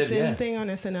Pete Davidson thing on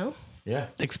SNL? Yeah.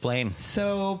 Explain.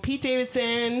 So Pete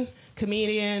Davidson,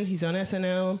 comedian, he's on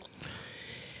SNL.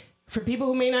 For people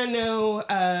who may not know,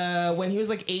 when he was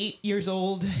like 8 years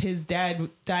old, his dad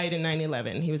died in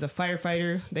 9/11. He was a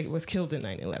firefighter that was killed in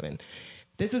 9/11.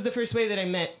 This is the first way that I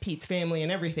met Pete's family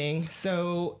and everything.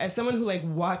 So as someone who like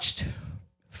watched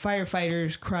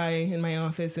firefighters cry in my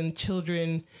office and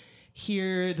children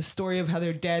hear the story of how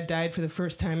their dad died for the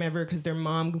first time ever because their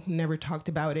mom never talked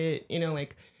about it,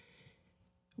 like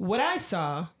what I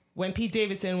saw when Pete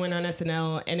Davidson went on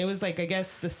SNL, and it was like, I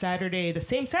guess the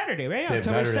same Saturday, right? Same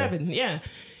October Saturday. 7th. Yeah.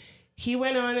 He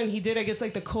went on and he did, I guess,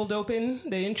 like the cold open,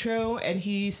 the intro, and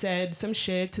he said some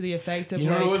shit to the effect of You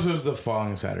know like... what it was the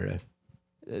following Saturday.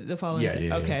 The following...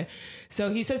 Yeah. Okay.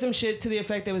 So he said some shit to the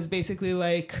effect that was basically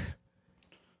like...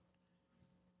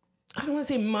 I don't want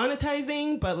to say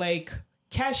monetizing, but like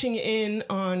cashing in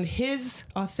on his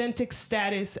authentic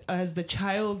status as the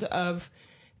child of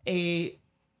a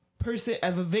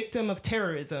victim of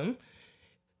terrorism.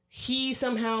 He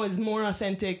somehow is more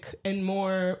authentic and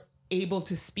more able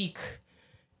to speak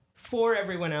for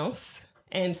everyone else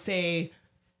and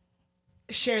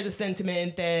share the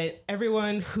sentiment that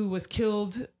everyone who was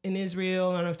killed in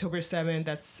Israel on October 7th,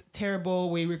 that's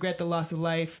terrible. We regret the loss of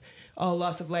life. All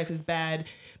loss of life is bad.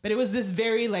 But it was this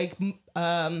very like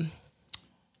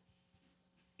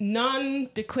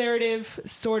non-declarative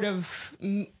sort of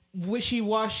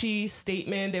wishy-washy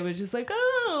statement that was just like,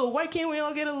 oh, why can't we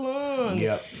all get along?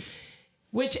 Yep.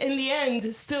 Which in the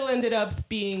end still ended up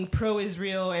being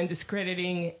pro-Israel and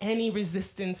discrediting any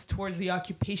resistance towards the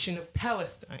occupation of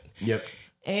Palestine. Yep.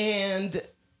 And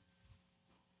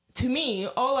to me,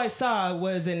 all I saw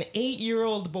was an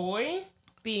 8-year-old boy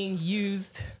being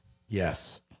used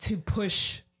to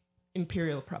push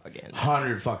imperial propaganda.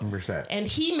 100%. And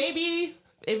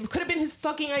it could have been his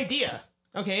fucking idea,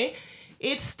 okay?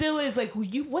 It still is like,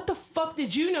 what the fuck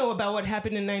did you know about what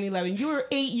happened in 9/11? You were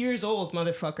 8 years old,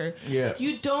 motherfucker. Yeah.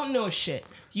 You don't know shit.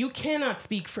 You cannot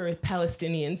speak for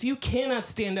Palestinians. You cannot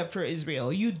stand up for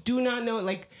Israel. You do not know,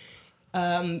 like,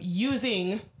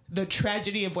 using the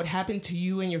tragedy of what happened to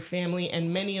you and your family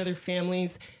and many other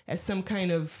families as some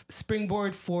kind of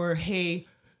springboard for, hey,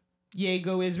 yay,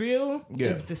 go Israel,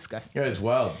 is disgusting. Yeah, it's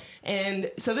wild.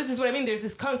 And so this is what I mean. There's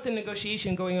this constant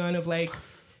negotiation going on of like,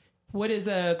 what is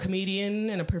a comedian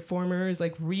and a performer's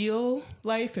like real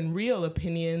life and real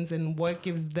opinions and what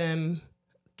gives them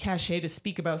cachet to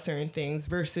speak about certain things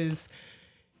versus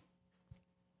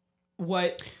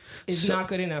what is not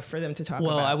good enough for them to talk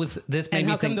about. And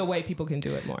how come the white people can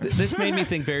do it more? This made me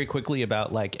think very quickly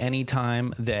about like any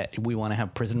time that we want to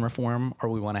have prison reform or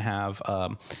we want to have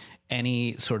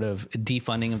any sort of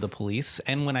defunding of the police.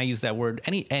 And when I use that word,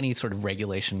 any sort of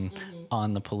regulation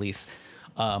on the police,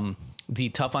 the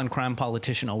tough on crime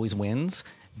politician always wins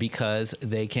because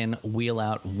they can wheel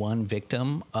out one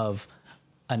victim of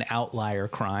an outlier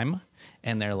crime.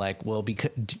 And they're like, well,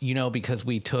 because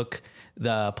we took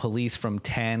the police from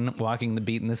 10 walking the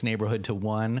beat in this neighborhood to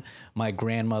 1. My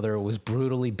grandmother was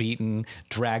brutally beaten,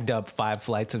 dragged up 5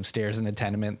 flights of stairs in a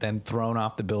tenement, then thrown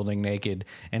off the building naked.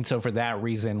 And so for that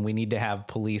reason, we need to have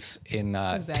police in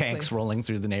tanks rolling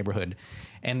through the neighborhood.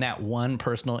 And that one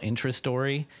personal interest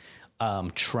story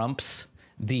trumps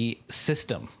the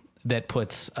system that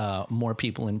puts more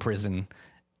people in prison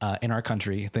in our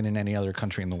country than in any other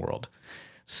country in the world.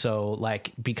 So,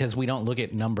 like, because we don't look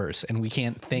at numbers and we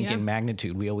can't think in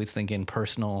magnitude, we always think in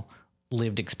personal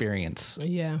lived experience.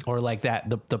 Yeah. Or like that,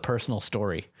 the personal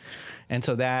story. And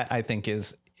so that I think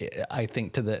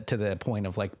to the point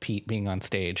of like Pete being on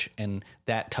stage and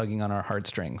that tugging on our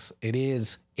heartstrings. It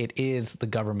is the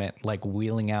government like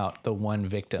wheeling out the one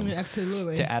victim.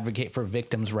 Absolutely. To advocate for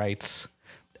victims' rights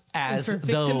as and for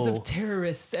victims of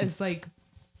terrorists as like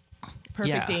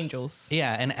perfect angels.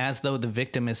 Yeah. And as though the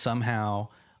victim is somehow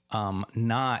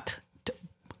not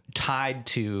tied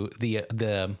to the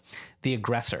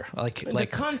aggressor, like the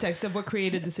context of what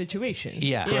created the situation.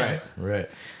 Yeah. Right.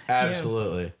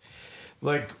 Absolutely. Yeah.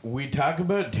 Like, we talk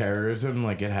about terrorism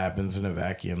like it happens in a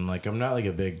vacuum. Like, I'm not like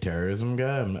a big terrorism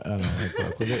guy. I don't like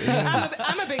fuck with it.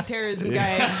 I'm a big terrorism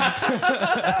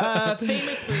guy.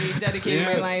 Famously dedicated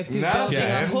my life to building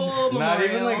a whole memorial. Not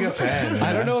even like a fan.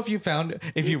 I don't know if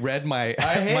you read my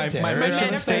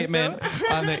mission statement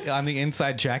on the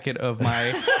inside jacket of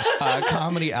my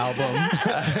comedy album.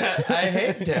 I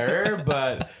hate terror,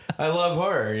 but I love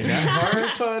horror. You know,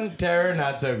 horror's fun. Terror,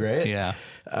 not so great. Yeah.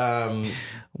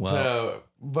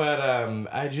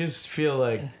 I just feel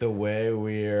like the way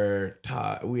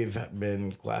we've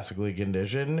been classically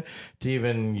conditioned to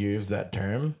even use that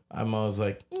term. I'm always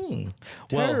like,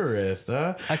 terrorist,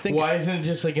 huh? I think why isn't it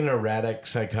just like an erratic,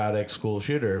 psychotic school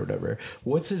shooter or whatever?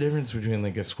 What's the difference between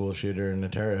like a school shooter and a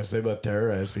terrorist? They both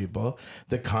terrorize people.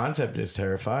 The concept is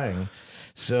terrifying.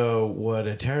 So what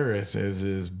a terrorist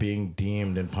is being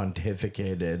deemed and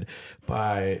pontificated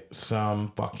by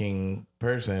some fucking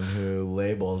person who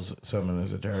labels someone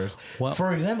as a terrorist. Well,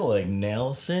 for example, like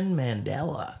Nelson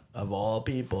Mandela, of all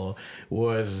people,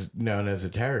 was known as a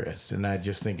terrorist. And I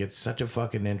just think it's such a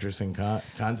fucking interesting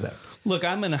concept. Look,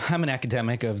 I'm an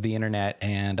academic of the internet,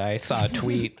 and I saw a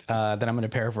tweet that I'm going to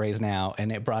paraphrase now,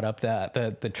 and it brought up that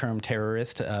the term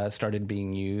terrorist started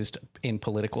being used in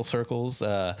political circles,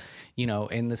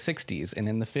 in the 60s and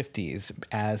in the 50s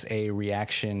as a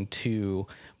reaction to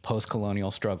post-colonial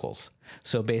struggles.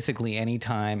 So basically,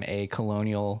 anytime a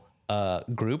colonial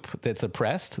group that's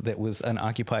oppressed, that was an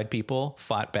occupied people,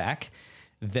 fought back,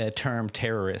 the term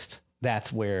terrorist,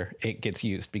 that's where it gets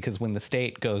used. Because when the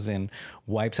state goes and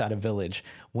wipes out a village,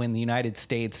 when the United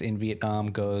States in Vietnam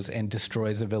goes and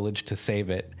destroys a village to save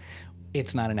it,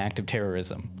 it's not an act of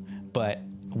terrorism. But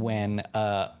when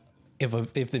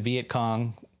if the Viet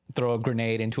Cong throw a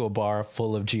grenade into a bar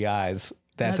full of GIs,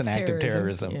 that's an act of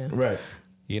terrorism. Yeah. Right.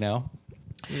 You know?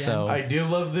 Yeah. So I do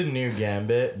love the new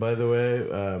gambit, by the way,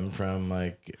 from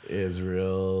like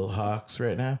Israel Hawks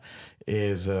right now.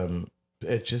 Is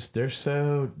it's just they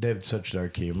have such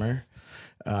dark humor.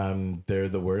 They're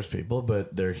the worst people,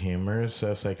 but their humor is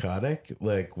so psychotic.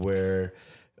 Like, where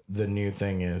the new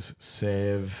thing is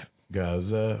save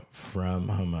Gaza from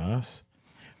Hamas.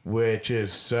 Which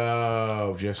is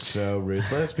so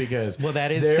ruthless because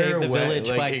that is save the village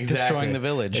by destroying the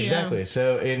village. Exactly. Yeah.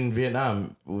 So in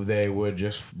Vietnam, they would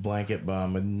just blanket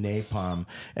bomb with napalm,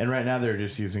 and right now they're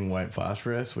just using white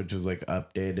phosphorus, which is like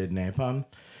updated napalm.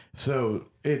 So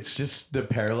it's just the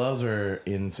parallels are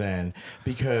insane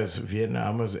because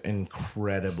Vietnam was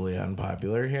incredibly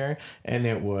unpopular here, and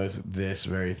it was this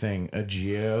very thing, a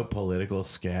geopolitical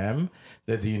scam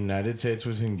that the United States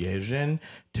was engaged in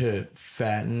to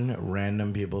fatten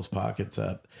random people's pockets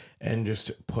up and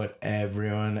just put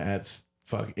everyone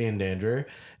in danger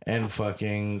and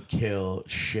fucking kill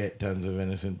shit tons of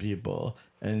innocent people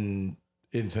and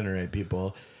incinerate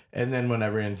people. And then when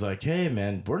everyone's like, hey,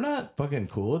 man, we're not fucking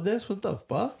cool with this. What the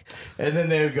fuck? And then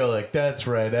they would go like, that's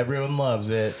right. Everyone loves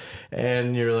it.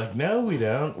 And you're like, no, we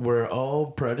don't. We're all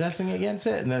protesting against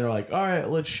it. And then they're like, all right,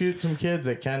 let's shoot some kids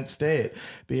at Kent State.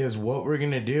 Because what we're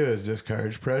going to do is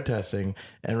discourage protesting.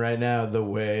 And right now, the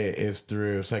way is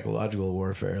through psychological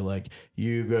warfare. Like,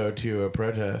 you go to a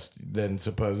protest, then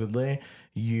supposedly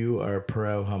you are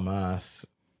pro-Hamas.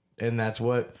 And that's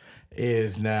what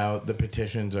is now the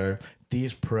petitions are.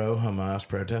 These pro-Hamas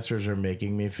protesters are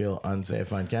making me feel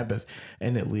unsafe on campus.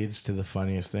 And it leads to the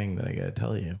funniest thing that I got to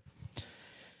tell you.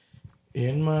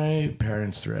 In my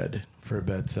parents' thread for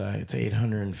Bed-Stuy. It's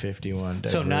 851.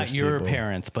 So not diverse your people.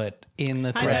 parents, but in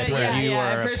the I thread know, where you are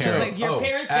At a first I was parent. like, your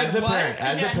parents as said a what?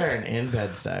 parent, a parent in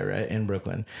Bed-Stuy, right, in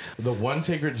Brooklyn, the one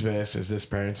sacred space is this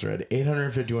parents thread.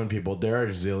 851 people. There are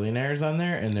zillionaires on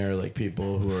there, and there are like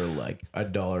people who are like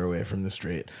 $1 away from the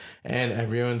street, and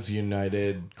everyone's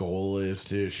united goal is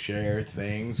to share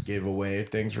things, give away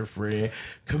things for free,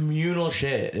 communal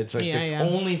shit. It's like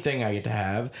only thing I get to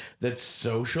have that's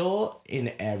social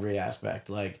in every aspect.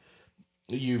 Like,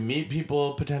 you meet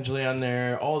people potentially on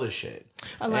there, all this shit.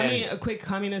 Allow me a quick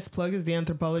communist plug as the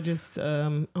anthropologist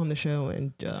on the show,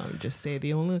 and just say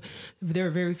there are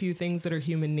very few things that are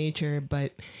human nature,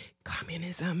 but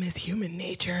communism is human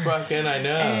nature. Fucking, I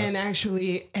know. And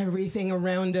actually, everything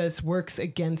around us works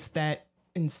against that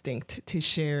instinct to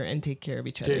share and take care of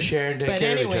each other. To share and take care of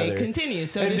each other. But anyway, continue.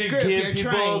 So and this to group, give you're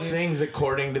people trying things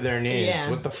according to their needs. Yeah,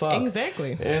 What the fuck?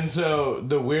 exactly. And so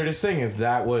the weirdest thing is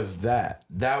that was the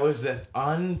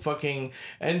unfucking.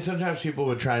 And sometimes people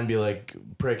would try and be like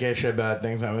prickish about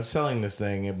things. I was selling this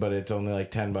thing, but it's only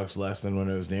like $10 less than when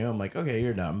it was new. I'm like, okay,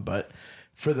 you're dumb, but.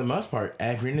 For the most part,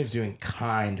 everyone is doing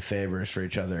kind favors for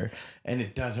each other, and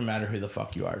it doesn't matter who the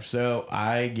fuck you are. So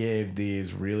I gave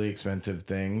these really expensive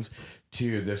things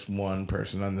to this one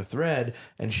person on the thread,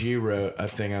 and she wrote a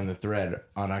thing on the thread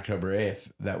on October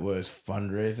 8th that was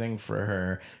fundraising for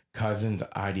her cousin's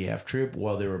IDF troop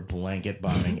while they were blanket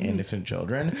bombing innocent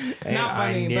children. And Not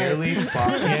funny,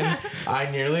 I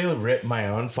nearly ripped my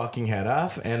own fucking head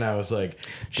off, and I was like,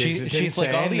 this is she's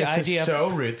like, all the this IDF is so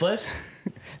ruthless.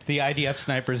 The IDF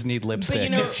snipers need lipstick. But you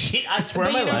know, I swear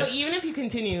but my you know, life. even if you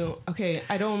continue, okay,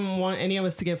 I don't want any of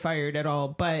us to get fired at all,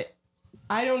 but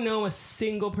I don't know a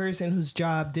single person whose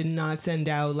job did not send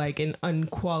out like an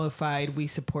unqualified "we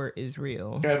support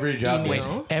Israel." Every job. Email.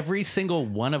 Wait, Wait, every single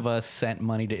one of us sent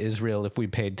money to Israel if we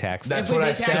paid taxes. That's If we what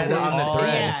I did said taxes. on the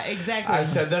thread. Yeah, exactly. I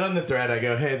said that on the thread. I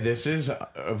go, hey, this is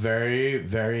a very,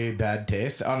 very bad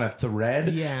taste on a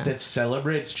thread that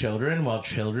celebrates children while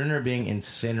children are being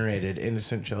incinerated.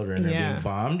 Innocent children are being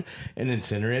bombed and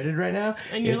incinerated right now.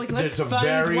 And you're like, let's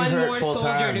fund one more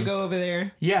soldier to go over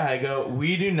there. Yeah, I go,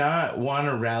 we do not want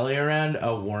to rally around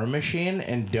a war machine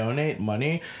and donate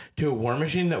money to a war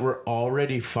machine that we're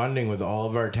already funding with all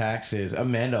of our taxes.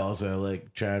 Amanda also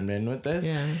like chimed in with this.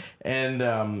 Yeah.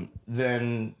 And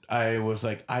then I was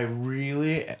like, I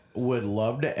really would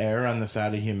love to err on the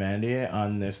side of humanity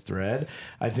on this thread.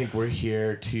 I think we're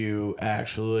here to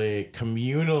actually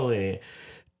communally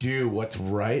do what's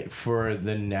right for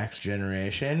the next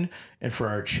generation and for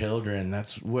our children.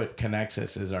 That's what connects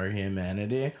us, is our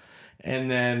humanity.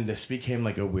 And then this became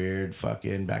like a weird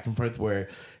fucking back and forth where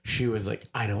she was like,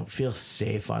 I don't feel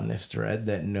safe on this thread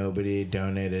that nobody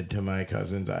donated to my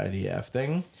cousin's IDF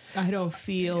thing. I don't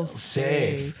feel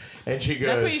safe. And she goes,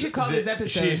 that's what you should call this episode.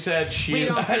 She said, We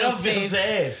don't I feel don't feel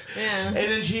safe. Yeah. And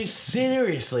then she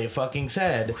seriously fucking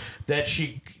said that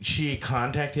she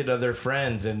contacted other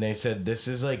friends and they said, this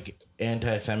is like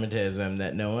anti-Semitism,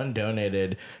 that no one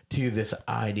donated to this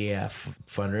IDF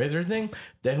fundraiser thing.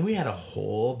 Then we had a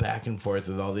whole back and forth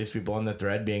with all these people on the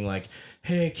thread being like,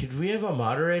 hey, could we have a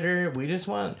moderator? We just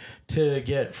want to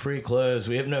get free clothes.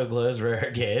 We have no clothes for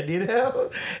our kid, you know?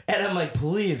 And I'm like,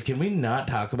 please, can we not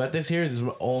talk about this here? This is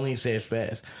only safe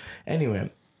space.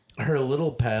 Anyway, her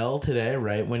little pal today,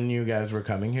 right when you guys were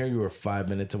coming here, you were 5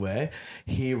 minutes away,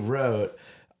 he wrote,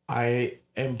 I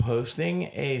am posting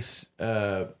a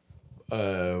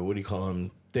what do you call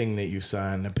them, thing that you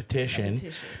sign, a petition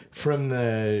from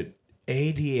the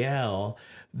ADL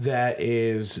that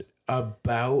is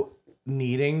about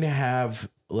needing to have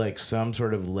like some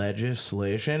sort of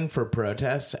legislation for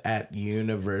protests at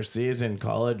universities and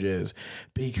colleges,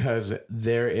 because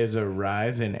there is a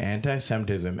rise in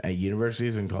anti-Semitism at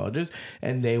universities and colleges,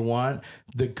 and they want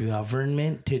the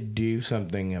government to do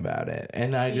something about it.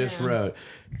 And I just wrote,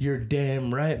 you're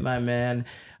damn right, my man.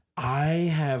 I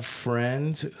have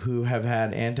friends who have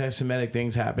had anti-Semitic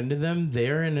things happen to them.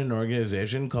 They're in an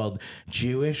organization called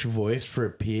Jewish Voice for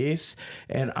Peace,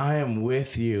 and I am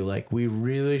with you. Like, we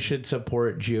really should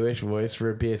support Jewish Voice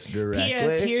for Peace directly.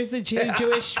 P.S. Here's the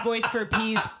Jewish Voice for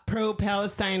Peace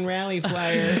pro-Palestine rally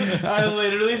flyer. I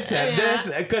literally said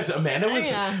this because Amanda was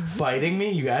fighting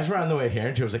me. You guys were on the way here,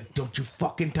 and she was like, don't you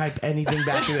fucking type anything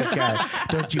back to this guy.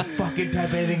 Don't you fucking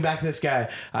type anything back to this guy.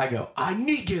 I go, I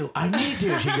need to.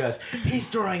 She goes, he's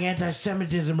throwing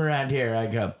anti-Semitism around here. I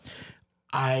go,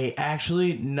 I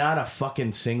actually, not a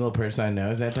fucking single person I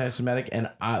know is anti-Semitic, and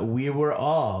we were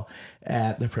all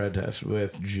at the protest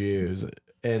with Jews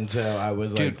And so I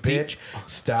was Dude, like, bitch,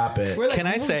 stop it. We're like, Can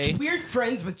I say- weird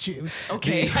friends with Jews?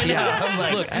 Okay, I know. Yeah, I'm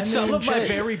like, look, I some mean, of my shit.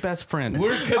 very best friends. we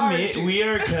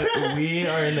are Jews. we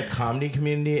are in the comedy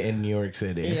community in New York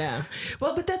City. Yeah.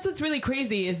 Well, but that's what's really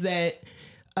crazy is that,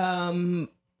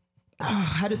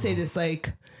 how to say this,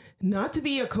 like, not to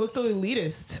be a coastal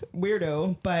elitist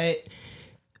weirdo, but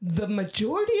the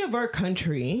majority of our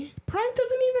country probably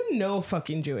doesn't even know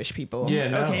fucking Jewish people. Yeah,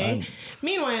 no, Okay.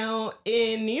 Meanwhile,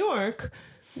 in New York,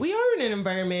 we are in an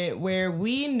environment where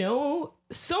we know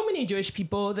so many Jewish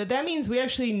people that means we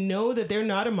actually know that they're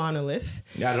not a monolith.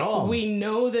 Not at all. We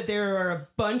know that there are a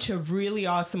bunch of really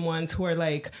awesome ones who are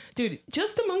like, dude,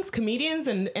 just amongst comedians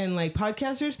and like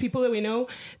podcasters, people that we know,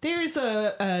 there's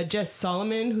a Jess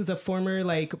Solomon, who's a former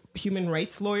like human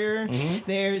rights lawyer. Mm-hmm.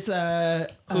 There's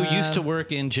who used to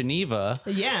work in Geneva.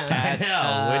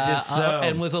 yeah. Which is so...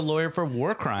 and was a lawyer for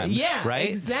war crimes. Yeah, right.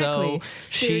 exactly. So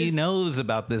she There's- knows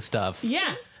about this stuff.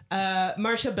 Yeah.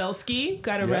 Marsha Belsky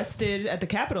got arrested at the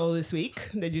Capitol this week.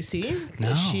 Did you see?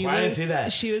 No. She I didn't was, see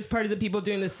that. She was part of the people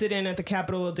doing the sit-in at the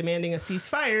Capitol demanding a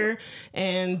ceasefire,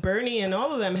 and Bernie and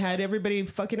all of them had everybody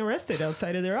fucking arrested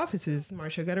outside of their offices.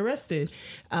 Marsha got arrested.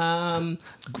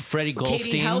 Freddie Goldstein.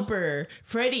 Katie Halper,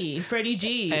 Freddie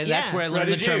G. And yeah. that's where I learned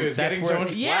Freddie the G term. was That's getting so where.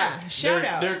 much Yeah, flack. shout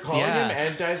out. They're calling Yeah.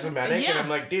 him anti-Semitic, Yeah. and I'm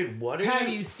like, dude, what are Have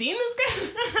you seen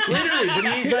this guy? Literally,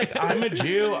 but he's like, I'm a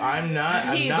Jew. I'm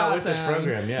not He's with this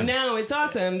program. Yeah. No, it's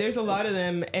awesome. There's a lot of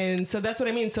them, and so that's what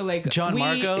I mean. So like John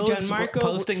Marco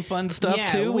posting fun stuff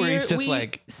too, where he's just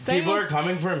like, People are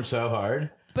coming for him so hard.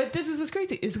 But this is what's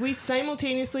crazy, is we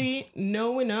simultaneously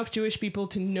know enough Jewish people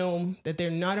to know that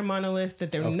they're not a monolith,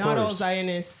 that they're not all course.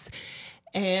 Zionists,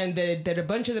 and that a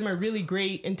bunch of them are really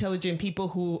great, intelligent people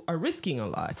who are risking a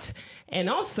lot. And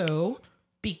also,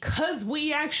 because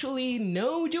we actually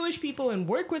know Jewish people and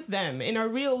work with them in our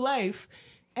real life,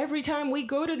 every time we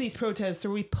go to these protests or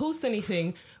we post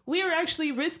anything, we are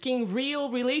actually risking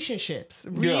real relationships,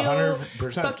 real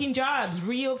 100%. fucking jobs,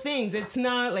 real things. It's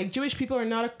not like Jewish people are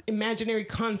not an imaginary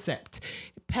concept.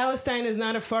 Palestine is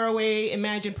not a faraway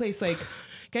imagined place. Like,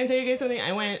 can I tell you guys something?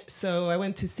 I went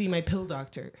to see my pill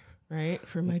doctor, right,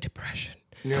 for my depression.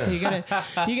 Yeah. So you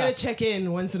gotta check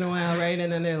in once in a while, right?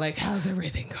 And then they're like, "How's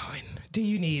everything going? Do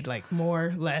you need like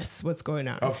more, less? What's going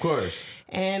on?" Of course.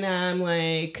 And I'm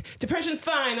like, "Depression's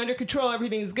fine, under control,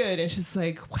 everything's good." And she's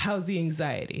like, "How's the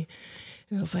anxiety?"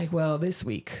 And I was like, "Well, this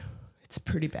week it's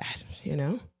pretty bad, you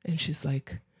know?" And she's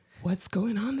like, "What's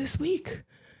going on this week?"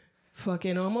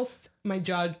 Fucking almost my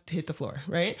jaw hit the floor,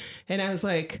 right? And I was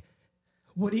like,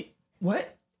 what?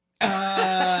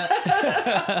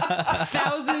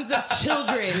 Thousands of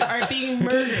children are being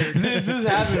murdered. This is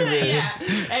happening. Yeah.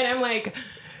 And I'm like,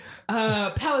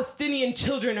 Palestinian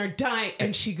children are dying.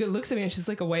 And she looks at me and she's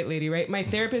like a white lady, right? My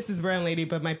therapist is a brown lady,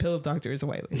 but my pill doctor is a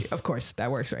white lady. Of course,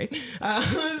 that works, right?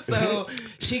 So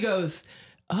she goes,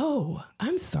 "Oh,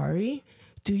 I'm sorry.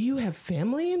 Do you have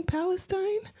family in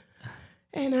Palestine?"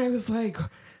 And I was like,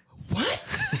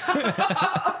 "What?"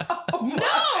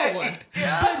 No.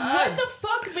 But what the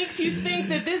fuck makes you think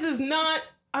that this is not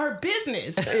our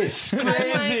business? It's I'm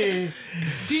crazy. like,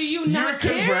 do you You're not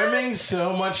care? confirming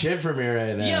so much shit for me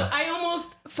right now. Yo, I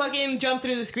almost fucking jumped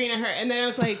through the screen at her, and then I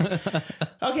was like,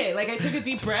 okay, like I took a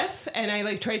deep breath and I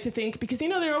like tried to think, because you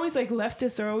know they're always like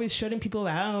leftists are always shutting people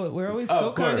out. We're always so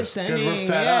of course, 'cause condescending. we're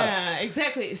fed Yeah,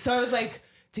 exactly. So I was like,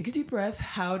 take a deep breath.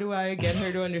 How do I get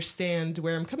her to understand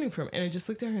where I'm coming from? And I just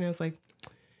looked at her and I was like,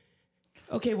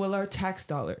 okay, well, our tax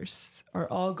dollars are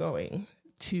all going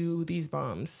to these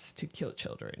bombs to kill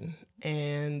children.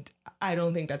 And I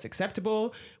don't think that's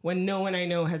acceptable when no one I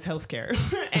know has health care.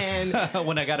 And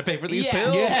when I got to pay for these yeah,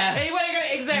 pills. Yeah.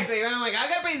 Hey, exactly. And I'm like, I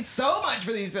got to pay so much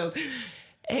for these pills.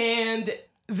 And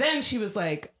then she was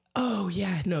like, oh,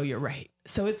 yeah, no, you're right.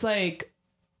 So it's like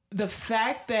the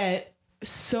fact that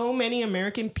so many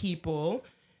American people,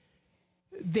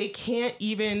 they can't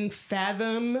even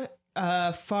fathom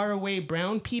far away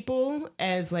brown people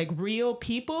as like real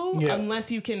people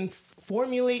unless you can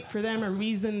formulate for them a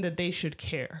reason that they should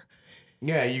care.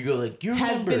 Yeah, you go like, you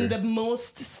has remember. been the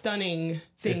most stunning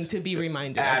thing to be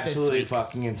reminded of this Absolutely week.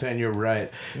 fucking insane. You're right.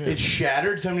 It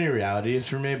shattered so many realities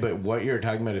for me, but what you're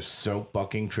talking about is so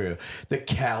fucking true. The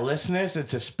callousness,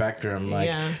 it's a spectrum.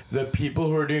 Like the people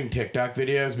who are doing TikTok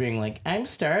videos being like, I'm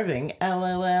starving,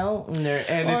 LOL, and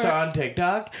it's on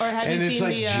TikTok. Or have and you it's seen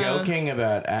like the, joking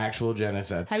about actual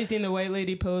genocide. Have you seen the white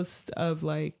lady post of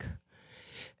like,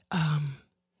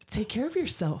 take care of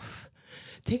yourself?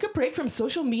 take a break from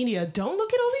social media. Don't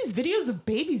look at all these videos of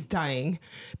babies dying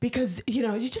because,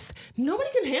 nobody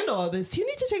can handle all this. You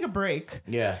need to take a break.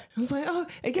 Yeah. I was like,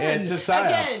 again, It's a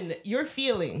psyop. your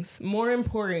feelings more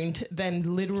important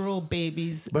than literal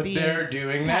babies. But they're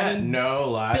doing that, no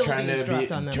lie, trying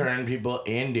to turn people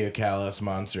into callous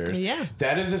monsters. Yeah.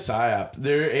 That is a psyop.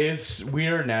 We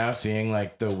are now seeing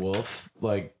like the wolf,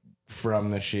 like,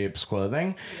 from the sheep's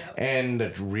clothing, and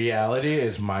the reality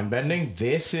is mind-bending.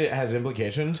 This has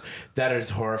implications that is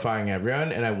horrifying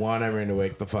everyone, and I want everyone to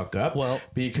wake the fuck up. Well,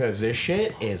 because this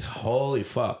shit is holy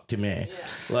fuck to me.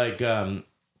 Like, when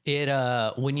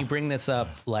you bring this up,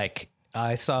 like,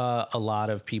 I saw a lot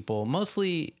of people,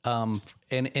 mostly, and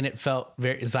it felt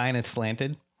very Zionist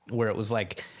slanted, where it was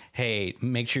like, hey,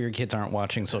 make sure your kids aren't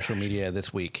watching social media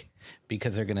this week,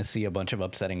 because they're going to see a bunch of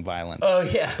upsetting violence. Oh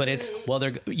yeah. But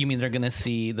they're going to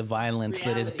see the violence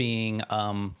that is being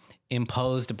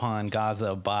imposed upon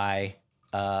Gaza by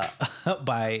the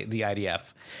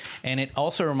IDF. And it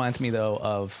also reminds me though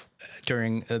of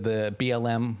during the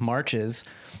BLM marches,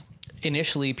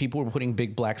 initially people were putting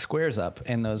big black squares up,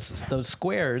 and those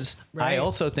squares I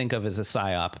also think of as a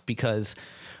psyop, because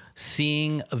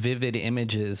seeing vivid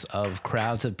images of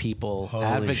crowds of people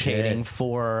advocating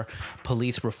for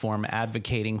police reform,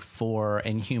 advocating for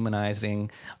and humanizing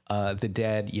the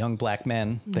dead young black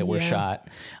men that were shot,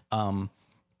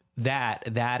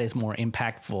 that is more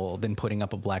impactful than putting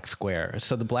up a black square.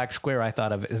 So the black square I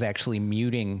thought of as actually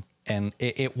muting, and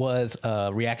it was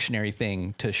a reactionary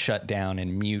thing to shut down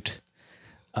and mute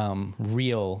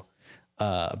real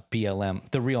BLM,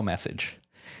 the real message.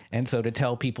 And so to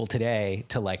tell people today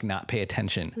to like not pay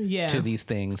attention to these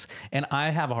things. And I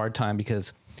have a hard time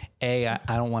because I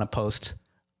don't want to post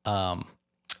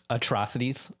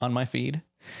atrocities on my feed.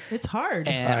 It's hard.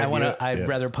 And I'd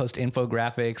rather post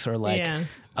infographics or like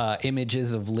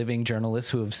images of living journalists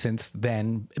who have since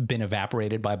then been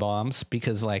evaporated by bombs,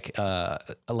 because all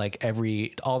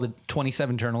the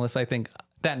 27 journalists, I think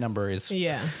that number is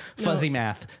fuzzy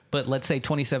math, but let's say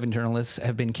 27 journalists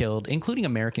have been killed, including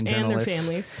American journalists, and their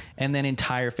families, and then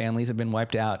entire families have been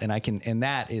wiped out. And I can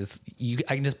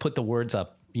just put the words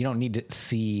up. You don't need to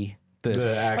see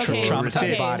the actual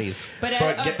traumatized bodies. But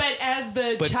as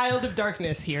the child of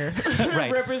darkness here,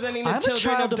 representing the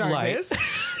children of darkness,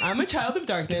 I'm a child of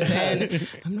darkness, and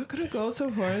I'm not going to go so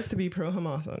far as to be pro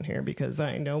Hamas on here because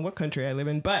I know what country I live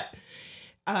in, but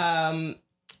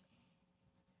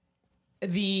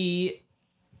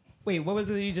what was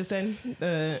it you just said?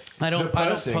 I don't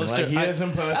post it. Like, he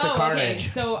doesn't post carnage. Okay.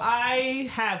 So I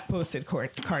have posted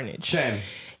carnage. Same.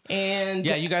 And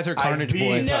you guys are carnage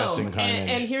boys. No,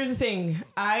 and here's the thing.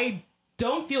 I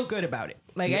don't feel good about it.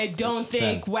 Like, I don't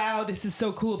think, wow, this is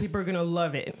so cool. People are going to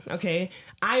love it. Okay.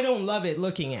 I don't love it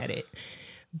looking at it.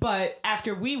 But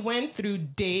after we went through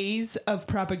days of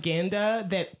propaganda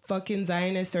that fucking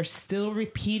Zionists are still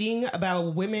repeating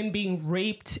about women being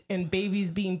raped and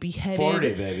babies being beheaded.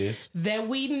 40 babies. That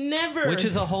we never... Which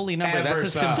is a holy number. That's a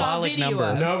symbolic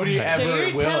number. Nobody ever will. So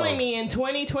you're telling me in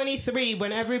 2023,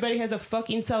 when everybody has a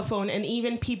fucking cell phone, and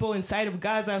even people inside of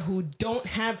Gaza who don't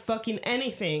have fucking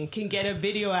anything can get a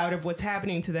video out of what's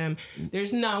happening to them,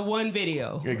 there's not one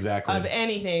video of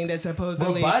anything that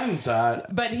supposedly... Well, Biden saw it.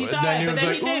 But he saw it, but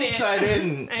then he did it. I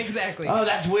didn't. Exactly. Oh,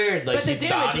 that's weird. Like, but the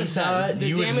damage was done.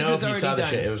 The damage was already done.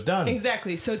 Shit. It was done.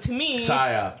 Exactly. So to me,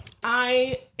 psyop.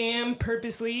 I am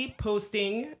purposely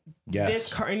posting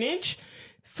this carnage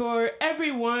for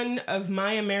every one of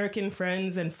my American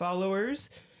friends and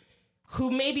followers who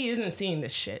maybe isn't seeing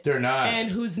this shit. They're not. And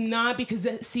who's not, because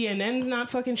CNN's not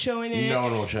fucking showing it. No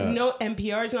one will show it. No,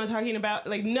 NPR's not talking about,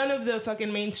 like, none of the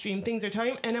fucking mainstream things are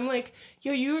talking. And I'm like,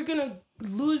 yo, you're gonna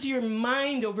lose your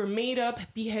mind over made up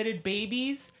beheaded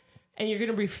babies, and you're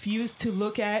gonna refuse to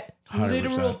look at 100%.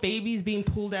 Literal babies being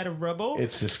pulled out of rubble.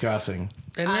 It's disgusting.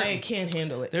 And I can't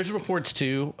handle it. There's reports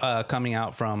too coming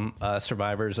out from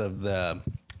survivors of the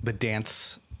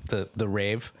dance, the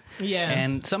rave. Yeah.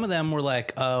 And some of them were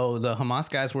like, oh, the Hamas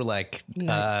guys were like,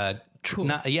 nice. Cool.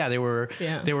 They were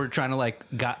trying to like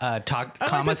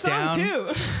calm us down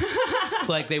too.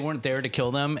 Like, they weren't there to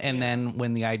kill them, and then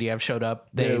when the IDF showed up,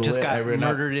 they just got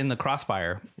murdered in the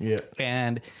crossfire. Yeah.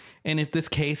 And if this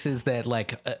case is that,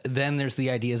 like, then there's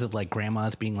the ideas of like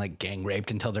grandmas being like gang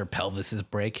raped until their pelvises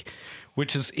break,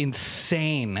 which is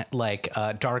insane, like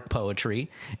dark poetry.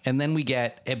 And then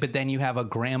but then you have a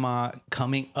grandma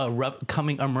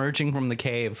emerging from the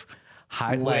cave,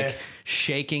 like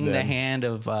shaking the hand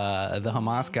of the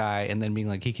Hamas guy and then being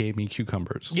like, he gave me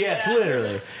cucumbers. Yes,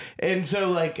 literally. And so,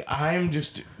 like,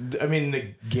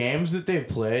 the games that they've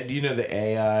played, the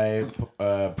AI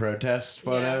protest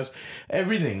photos,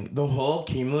 everything, the whole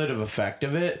cumulative effect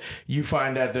of it, you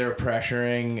find out they're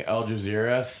pressuring Al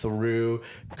Jazeera through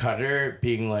Qatar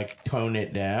being like, tone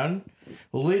it down.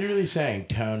 Literally saying,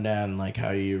 tone down, like,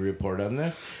 how you report on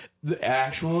this. The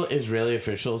actual Israeli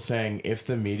officials saying if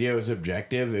the media was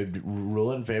objective, it'd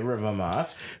rule in favor of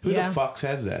Hamas. Who the fuck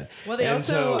says that? Well, they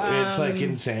so it's like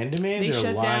insane to me.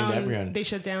 They're lying to everyone. They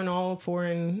shut down all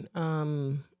foreign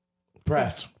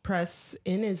press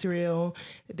in Israel.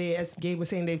 They, as Gabe was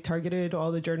saying, they've targeted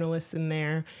all the journalists in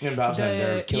there. In Palestine,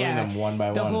 they're killing them one by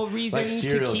one. The whole reason like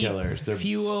serial to keep killers.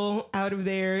 Fuel out of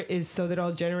there is so that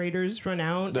all generators run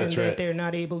out that they're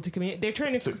not able to communicate. They're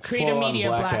trying to create a media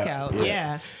blackout.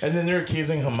 Yeah. And then they're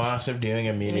accusing Hamas of doing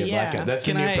a media blackout. That's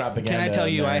the new propaganda. Can I tell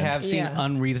you, I have seen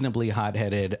unreasonably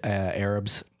hot-headed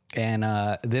Arabs. And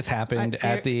this happened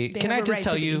at the... Can I just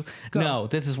tell you? No,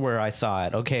 this is where I saw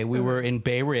it. Okay, we were in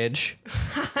Bay Ridge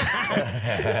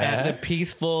at the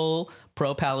peaceful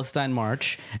pro-Palestine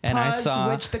march, and I saw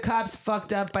which the cops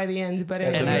fucked up by the end. But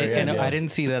I didn't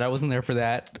see that. I wasn't there for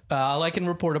that. All I can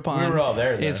report upon we were all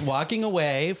there, is walking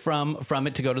away from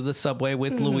it to go to the subway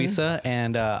with Luisa,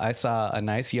 and I saw a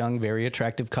nice young, very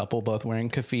attractive couple, both wearing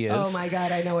keffiyehs. Oh my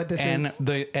god, I know what this is.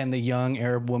 And the young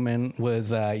Arab woman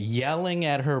was yelling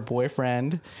at her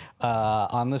boyfriend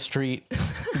on the street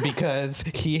because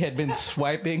he had been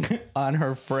swiping on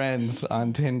her friends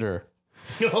on Tinder.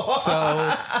 So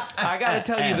I gotta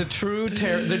tell you,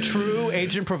 the true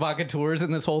agent provocateurs in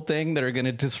this whole thing that are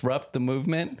gonna disrupt the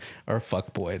movement are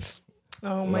fuckboys.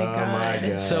 Oh my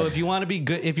god! So if you want to be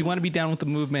good, if you want to be down with the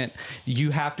movement,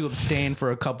 you have to abstain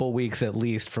for a couple weeks at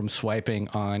least from swiping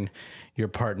on your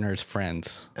partner's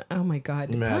friends. Oh my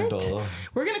god! What?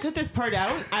 We're gonna cut this part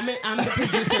out. I'm the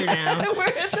producer now. We're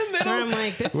in the middle. I'm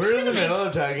like, we're in the middle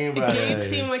of talking about. Gabe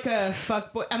seemed like a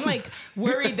fuckboy. I'm like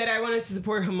worried that I wanted to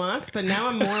support Hamas, but now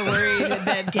I'm more worried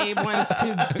that Gabe wants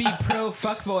to be pro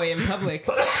fuckboy in public.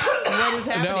 What is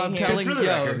happening? No, I'm here? telling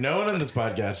you, no one on this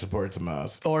podcast supports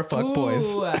Hamas or fuckboys.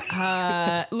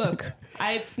 Look,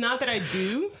 it's not that I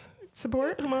do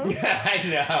support Hamas. I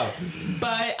know.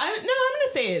 But I'm going to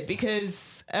say it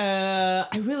because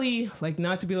I really like,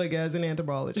 not to be like as an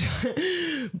anthropologist,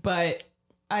 but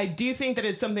I do think that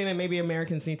it's something that maybe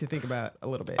Americans need to think about a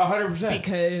little bit. 100%.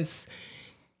 Because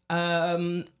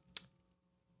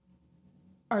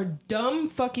our dumb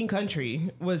fucking country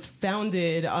was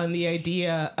founded on the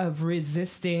idea of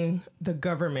resisting the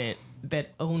government that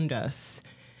owned us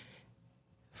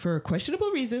for questionable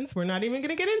reasons. We're not even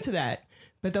going to get into that.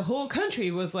 But the whole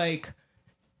country was like,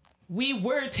 we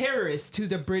were terrorists to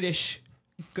the British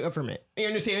government. You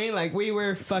understand me? Like, we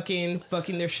were fucking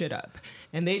their shit up.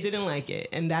 And they didn't like it.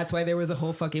 And that's why there was a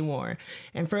whole fucking war.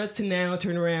 And for us to now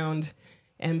turn around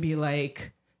and be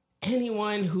like,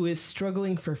 anyone who is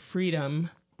struggling for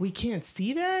freedom, we can't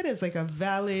see that as like a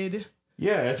valid...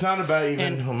 Yeah, it's not about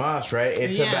even Hamas, right?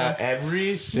 It's about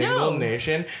every single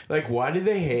nation. Like, why do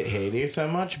they hate Haiti so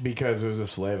much? Because it was a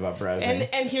slave uprising.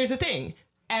 And here's the thing.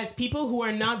 As people who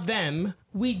are not them,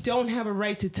 we don't have a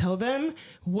right to tell them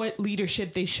what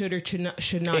leadership they should or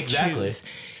should not choose.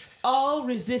 All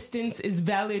resistance is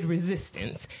valid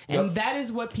resistance. And that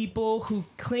is what people who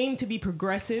claim to be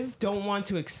progressive don't want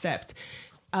to accept.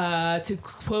 To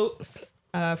quote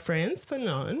Frantz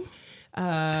Fanon,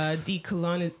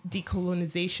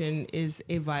 decolonization is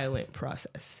a violent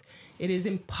process. It is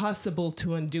impossible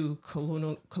to undo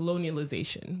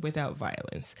colonialization without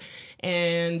violence.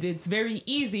 And it's very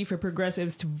easy for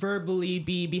progressives to verbally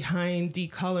be behind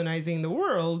decolonizing the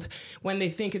world when they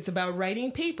think it's about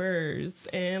writing papers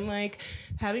and like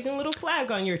having a little flag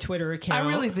on your Twitter account. I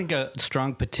really think a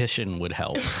strong petition would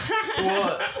help.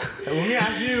 Well, let me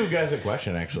ask you guys a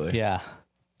question, actually. Yeah.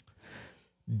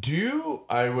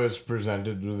 I was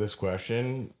presented with this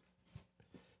question.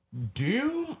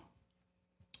 Do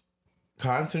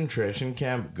concentration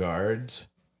camp guards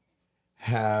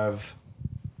have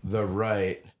the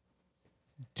right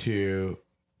to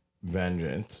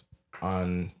vengeance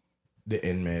on the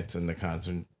inmates in the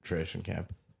concentration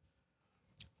camp?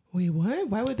 Wait, what?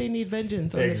 Why would they need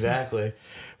vengeance on Exactly.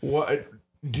 What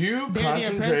do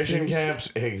concentration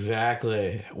camps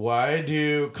exactly? Why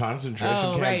do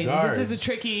concentration camp guards? This is a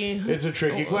tricky. It's a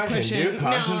tricky question. Do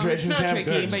concentration no, it's not camp tricky.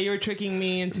 guards? But you're tricking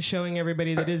me into showing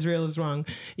everybody that Israel is wrong.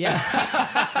 Yeah,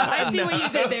 I see what you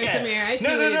did there, Samir. I see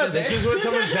what you did there. This is what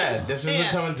someone said.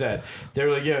 What someone said. They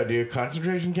were like, "Yo, do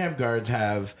concentration camp guards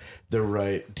have the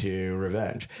right to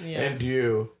revenge? Yeah. And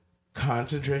do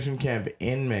concentration camp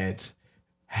inmates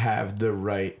have the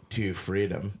right to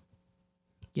freedom?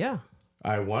 Yeah.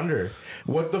 I wonder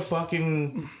what the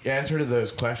fucking answer to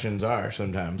those questions are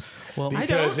sometimes. Well,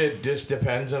 because it just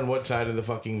depends on what side of the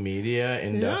fucking media,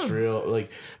 industrial,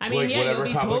 whatever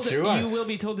comics you are. You will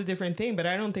be told a different thing, but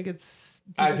I don't think it's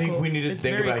difficult. I think we need to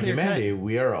think about humanity. Cut.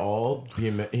 We are all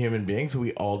human beings.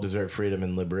 We all deserve freedom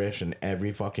and liberation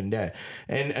every fucking day.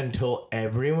 And until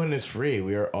everyone is free,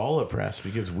 we are all oppressed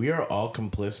because we are all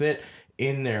complicit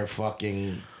in their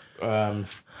fucking... I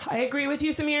agree with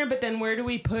you, Samir, but then where do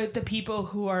we put the people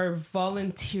who are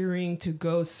volunteering to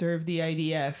go serve the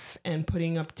IDF and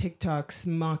putting up TikToks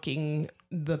mocking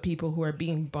the people who are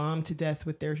being bombed to death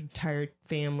with their entire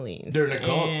families? They're in a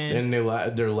cult, and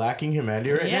they're lacking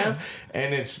humanity right now,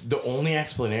 and it's the only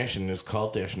explanation is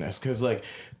cultishness, because like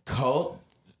cult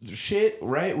shit,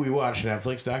 right? We watch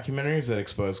Netflix documentaries that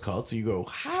expose cults. You go,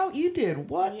 how you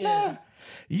did what now?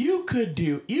 You could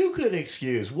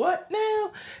excuse what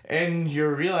now? And you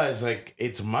realize like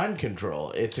it's mind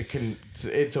control.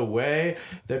 It's a way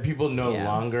that people no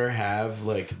longer have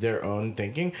like their own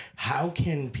thinking. How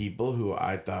can people who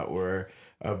I thought were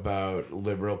about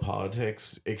liberal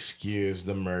politics excuse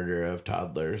the murder of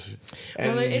toddlers?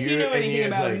 And well, if you know anything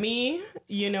about me,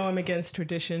 you know I'm against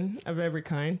tradition of every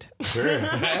kind. Sure.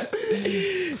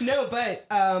 No, but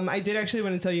I did actually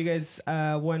want to tell you guys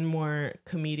one more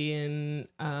comedian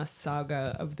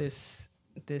saga of this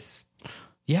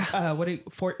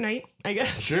Fortnite, I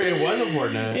guess. Sure, it was a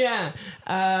Fortnite.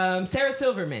 Yeah. Sarah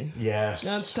Silverman. Yes.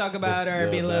 Let's talk about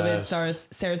our beloved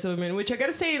Sarah Silverman, which I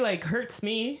gotta say like hurts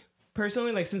me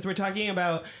personally, like since we're talking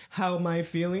about how my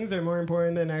feelings are more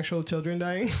important than actual children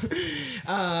dying.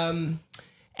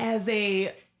 As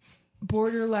a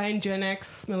borderline Gen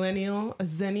X millennial, a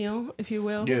zennial, if you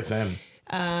will. Yes,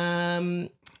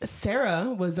 Sarah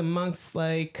was amongst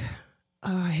like,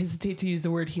 I hesitate to use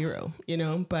the word hero,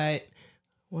 but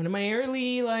one of my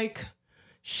early like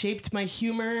shaped my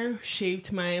humor,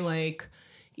 shaped my like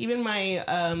even my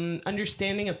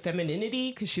understanding of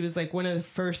femininity, because she was like one of the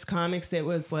first comics that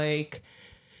was like,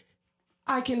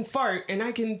 I can fart and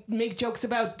I can make jokes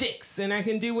about dicks and I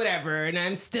can do whatever and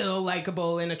I'm still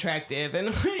likable and attractive,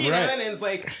 and you know, and it's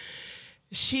like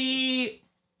she,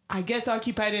 I guess,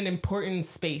 occupied an important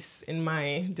space in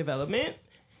my development.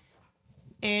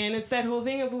 And it's that whole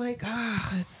thing of like,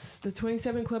 it's the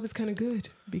 27 Club is kind of good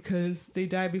because they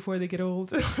die before they get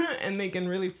old and they can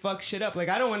really fuck shit up. Like,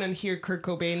 I don't want to hear Kurt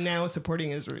Cobain now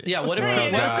supporting Israel. Yeah, what if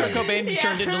Kurt Cobain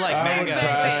turned into like MAGA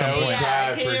at some point?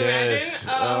 Yeah, can you imagine?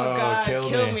 Oh God,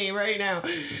 kill me right now.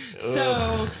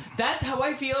 So that's how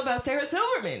I feel about Sarah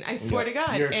Silverman. I swear to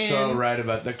God. You're so right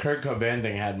about the Kurt Cobain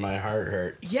thing. Had my heart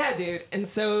hurt. Yeah, dude. And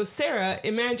so Sarah,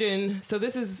 imagine. So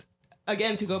this is,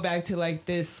 again, to go back to like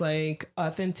this like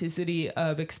authenticity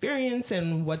of experience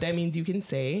and what that means you can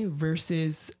say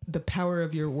versus the power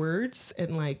of your words,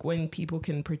 and like when people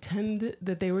can pretend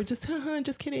that they were just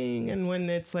just kidding, and when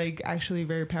it's like actually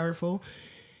very powerful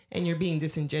and you're being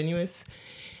disingenuous.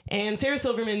 And Sarah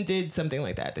Silverman did something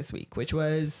like that this week, which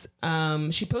was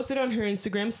she posted on her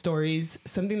Instagram stories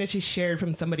something that she shared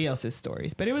from somebody else's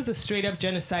stories, but it was a straight up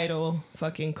genocidal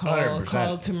fucking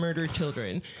call to murder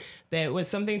children. That was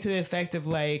something to the effect of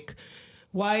like,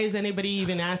 why is anybody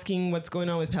even asking what's going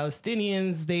on with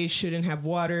Palestinians? They shouldn't have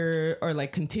water, or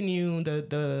like continue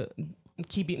the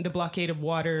keeping the blockade of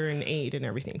water and aid and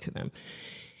everything to them.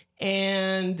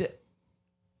 And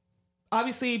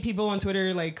obviously people on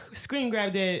Twitter like screen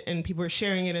grabbed it and people were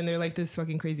sharing it and they're like, this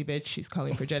fucking crazy bitch, she's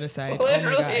calling for genocide.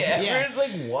 Literally, oh my God. yeah.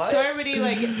 Like, what? So everybody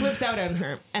like flips out on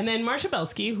her. And then Marsha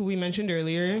Belsky, who we mentioned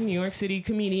earlier, New York City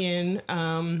comedian,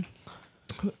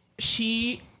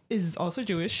 she is also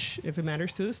Jewish, if it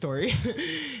matters to the story.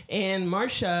 And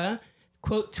Marsha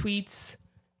quote tweets,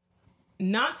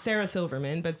 not Sarah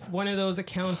Silverman, but one of those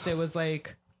accounts that was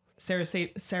like Sarah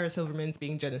Silverman's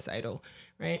being genocidal,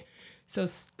 right? So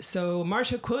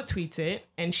Marsha quote tweets it,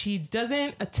 and she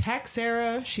doesn't attack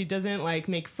Sarah. She doesn't like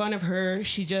make fun of her.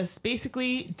 She just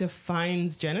basically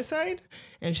defines genocide,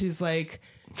 and she's like,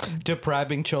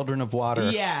 depriving children of water.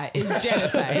 Yeah, is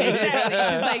genocide. Exactly.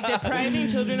 She's like, depriving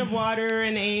children of water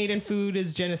and aid and food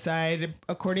is genocide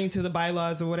according to the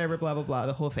bylaws or whatever, blah, blah, blah,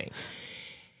 the whole thing.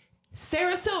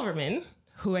 Sarah Silverman,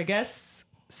 who I guess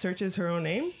searches her own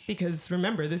name, because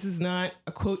remember, this is not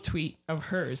a quote tweet of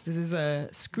hers. This is a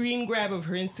screen grab of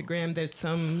her Instagram that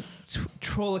some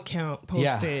troll account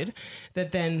posted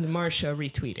that then Marsha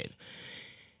retweeted.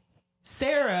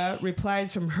 Sarah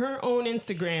replies from her own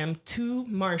Instagram to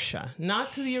Marsha,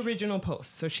 not to the original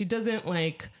post. So she doesn't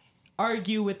like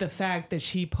argue with the fact that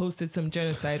she posted some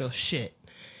genocidal shit.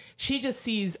 She just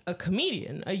sees a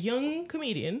comedian, a young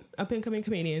comedian, up and coming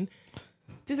comedian,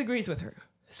 disagrees with her.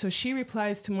 So she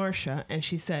replies to Marcia and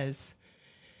she says,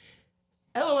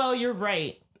 LOL, you're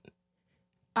right.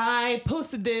 I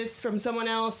posted this from someone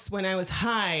else when I was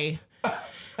high.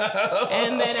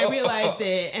 And then I realized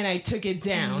it and I took it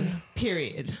down,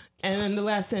 period. And then the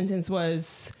last sentence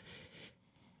was,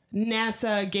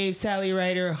 NASA gave Sally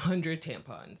Ryder 100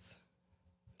 tampons.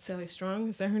 Sally Strong,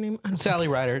 is that her name? Sally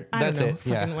Ryder, that's it.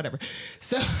 Yeah, whatever.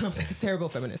 So I'm like a terrible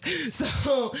feminist.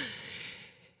 So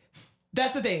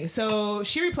that's the thing. So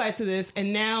she replies to this,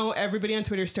 and now everybody on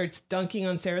Twitter starts dunking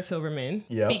on Sarah Silverman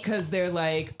because they're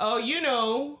like, "Oh, you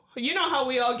know how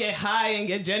we all get high and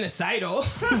get genocidal."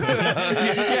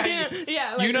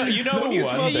 Like, you know when you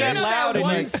smoke that loud and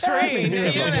one strain. You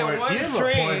know that one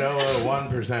strain.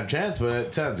 0.01% chance, but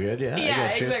it sounds good. Yeah,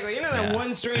 exactly. You know that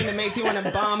one strain that makes you want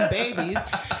to bomb babies.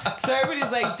 So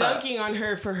everybody's like dunking on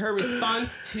her for her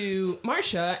response to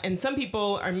Marcia, and some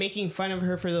people are making fun of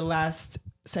her for the last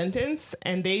sentence,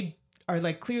 and they are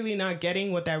like clearly not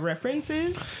getting what that reference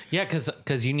is. Yeah,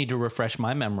 because you need to refresh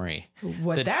my memory.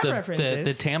 What that reference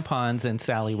is. The tampons and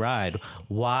Sally Ride.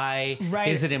 Why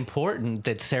is it important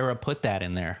that Sarah put that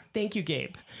in there? Thank you,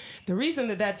 Gabe. The reason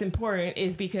that that's important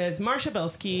is because Marcia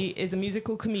Belsky is a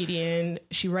musical comedian.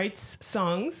 She writes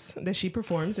songs that she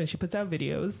performs and she puts out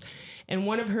videos. And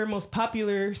one of her most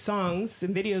popular songs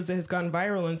and videos that has gone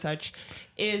viral and such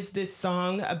is this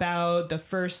song about the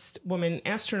first woman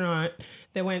astronaut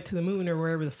that went to the moon or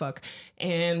wherever the fuck.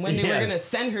 And when they were going to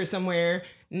send her somewhere,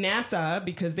 NASA,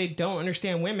 because they don't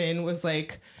understand women, was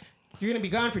like, you're going to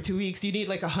be gone for 2 weeks. You need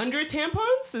like 100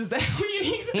 tampons? Is that what you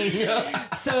need?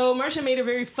 Yeah. So Marcia made a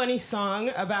very funny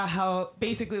song about how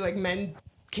basically like men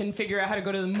can figure out how to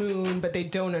go to the moon, but they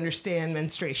don't understand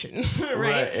menstruation.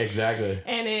 Right, exactly.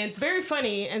 And it's very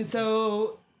funny. And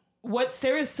so what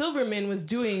Sarah Silverman was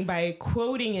doing by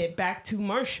quoting it back to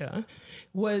Marcia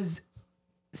was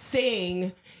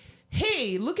saying,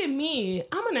 hey, look at me.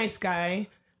 I'm a nice guy.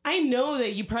 I know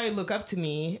that you probably look up to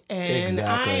me and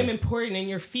I am important in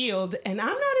your field and I'm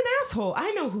not an asshole.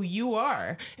 I know who you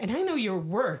are and I know your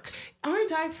work.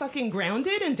 Aren't I fucking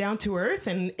grounded and down to earth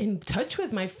and in touch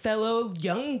with my fellow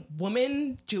young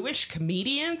woman Jewish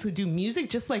comedians who do music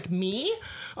just like me?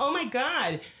 Oh my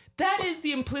God. That is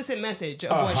the implicit message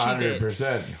of what she did.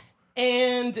 100%.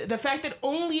 And the fact that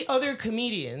only other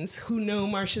comedians who know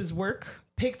Marcia's work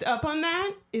picked up on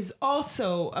that is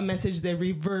also a message that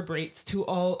reverberates to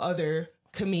all other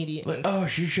comedians. Like, oh,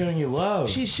 she's showing you love.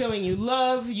 She's showing you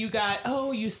love. You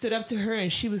stood up to her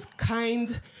and she was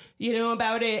kind,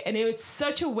 about it. And it's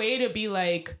such a way to be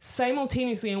like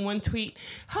simultaneously in one tweet,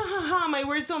 ha ha ha, my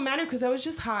words don't matter because I was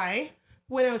just high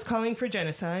when I was calling for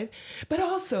genocide. But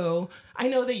also, I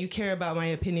know that you care about my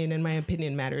opinion and my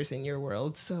opinion matters in your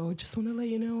world. So just want to let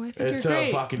you know, I think you're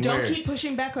great. Fucking Don't weird. Keep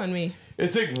pushing back on me.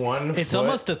 It's like one It's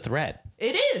almost a threat.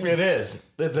 It is. It is.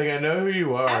 It's like, I know who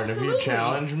you are. Absolutely. And if you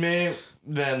challenge me,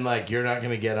 then like you're not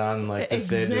going to get on like the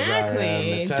stage as I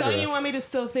am, Don't you want me to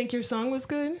still think your song was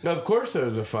good? Of course it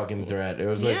was a fucking threat. It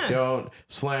was like, don't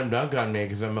slam dunk on me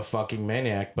because I'm a fucking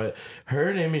maniac. But her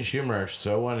and Amy Schumer are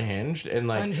so unhinged. And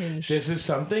like, this is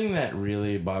something that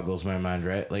really boggles my mind,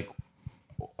 right? Like,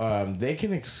 they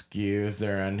can excuse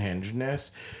their unhingedness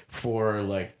for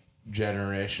like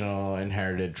generational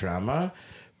inherited trauma.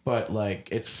 But like,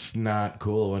 it's not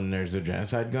cool when there's a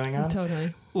genocide going on.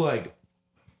 Totally. Like,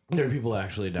 there are people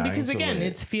actually dying. Because again,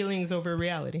 it's feelings over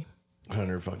reality.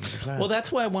 100%. Well, that's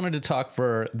why I wanted to talk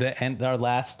for our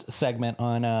last segment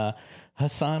on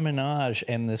Hassan Minaj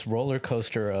and this roller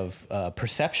coaster of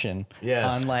perception.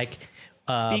 Yes. On like.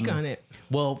 Speak on it.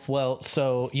 Well.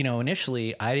 So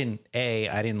initially, I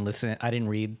didn't listen. I didn't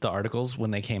read the articles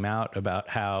when they came out about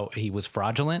how he was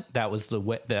fraudulent. That was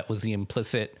the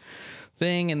implicit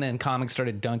thing, and then comics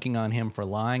started dunking on him for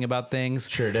lying about things.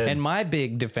 Sure did. And my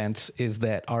big defense is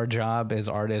that our job as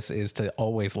artists is to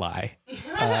always lie. So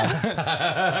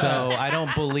I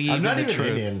don't believe in the truth.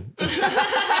 Indian.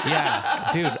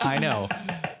 Yeah, dude, I know.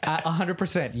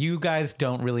 100%. You guys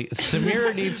don't really.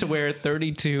 Samira needs to wear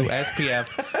 32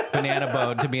 SPF banana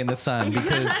boat to be in the sun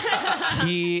because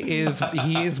he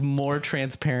is more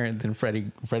transparent than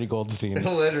Freddie Goldstein.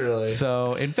 Literally.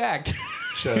 So, in fact.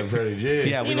 Shout out Freddie G.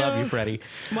 Yeah, we love you, Freddie.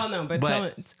 Well, no,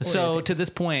 but so to this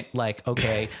point, like,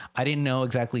 okay, I didn't know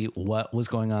exactly what was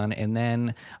going on, and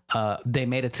then they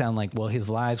made it sound like, well, his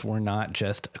lies were not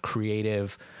just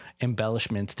creative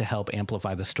embellishments to help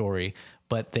amplify the story,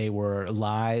 but they were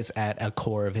lies at a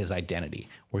core of his identity,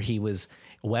 where he was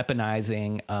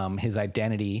weaponizing his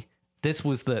identity This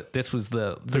was the through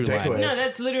line. takeaway. No,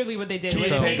 that's literally what they did. Key What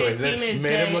they made it takeaways. seem They is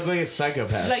made him that, look like a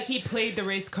psychopath. like he played the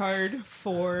race card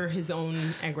for his own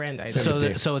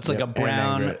aggrandizement. So it's like Yep. a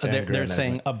brown. And They're aggrandizement.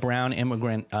 saying a brown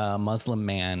immigrant Muslim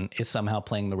man is somehow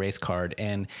playing the race card,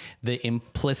 and the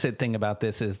implicit thing about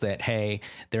this is that hey,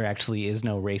 there actually is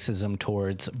no racism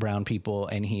towards brown people,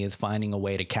 and he is finding a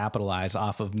way to capitalize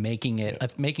off of making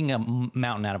it making a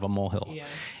mountain out of a molehill. Yeah.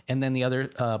 And then the other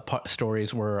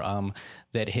stories were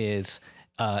that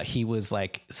he was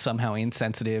like somehow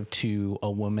insensitive to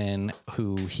a woman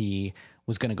who he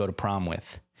was going to go to prom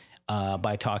with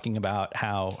by talking about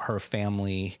how her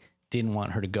family didn't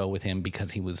want her to go with him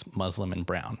because he was Muslim and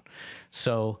brown.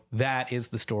 So that is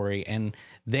the story. And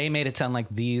they made it sound like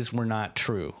these were not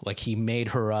true. Like he made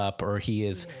her up, or he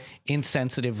is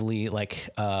insensitively like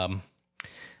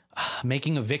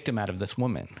making a victim out of this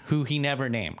woman who he never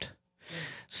named.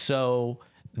 So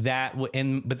but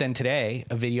then today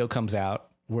a video comes out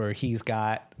where he's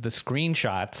got the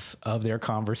screenshots of their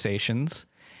conversations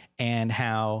and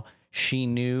how she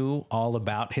knew all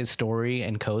about his story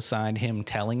and co-signed him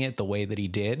telling it the way that he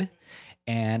did.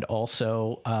 And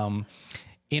also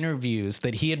interviews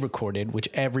that he had recorded, which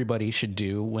everybody should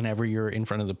do whenever you're in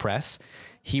front of the press.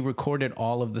 He recorded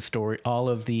all of the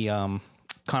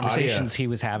conversations he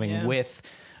was having with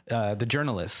the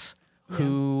journalists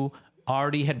who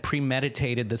already had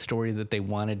premeditated the story that they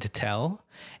wanted to tell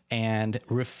and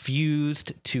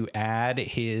refused to add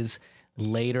his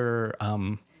later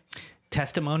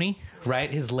testimony,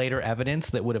 right? His later evidence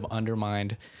that would have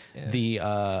undermined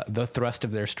the thrust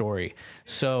of their story.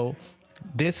 So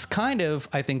this kind of,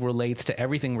 I think, relates to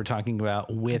everything we're talking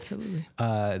about with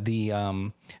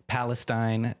the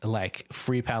Palestine, like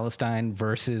free Palestine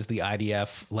versus the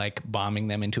IDF, like bombing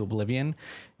them into oblivion,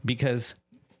 because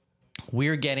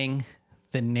we're getting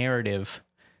the narrative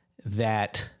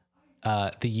that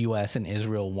the U.S. and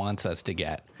Israel wants us to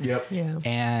get. Yep. Yeah.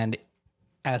 And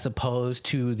as opposed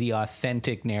to the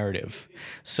authentic narrative.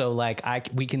 So like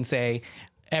we can say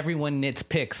everyone knits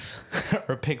picks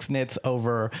or picks knits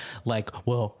over like,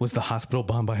 well, was the hospital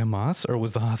bombed by Hamas or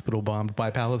was the hospital bombed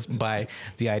by by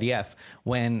the IDF?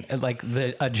 When like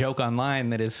a joke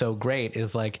online that is so great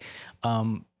is like,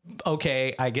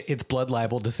 okay, it's blood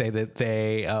libel to say that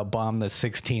they bombed the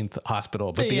 16th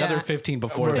hospital, but the other 15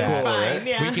 before that, cool, right?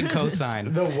 we can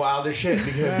co-sign. The wildest shit,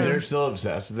 because they're still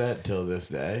obsessed with that till this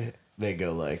day. They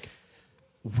go like,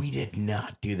 we did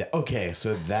not do that. Okay,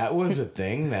 so that was a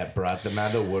thing that brought them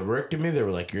out of the woodwork to me. They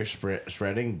were like, you're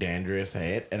spreading dangerous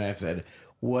hate. And I said,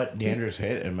 what dangerous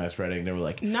hate am I spreading? They were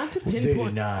like, not to well, pinpoint. they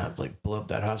did not like blow up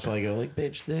that hospital. I go like,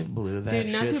 bitch, they blew that Dude,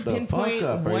 shit not to the fuck pinpoint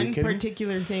up. one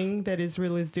particular thing that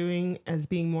Israel is doing as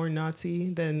being more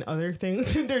Nazi than other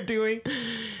things that they're doing,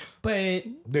 but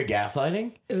the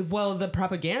gaslighting? well, the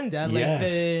propaganda, like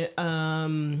Yes.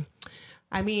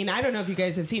 I mean, I don't know if you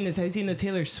guys have seen this. Have you seen the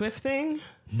Taylor Swift thing?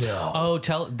 No.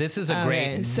 This is a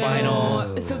great So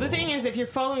the thing is, if you're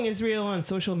following Israel on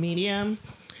social media,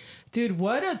 dude,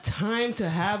 what a time to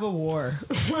have a war.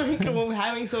 Like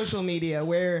having social media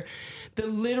where the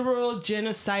literal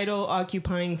genocidal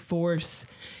occupying force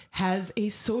has a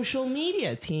social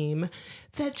media team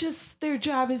that just their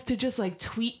job is to just like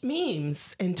tweet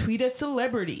memes and tweet at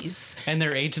celebrities. And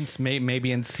their agents may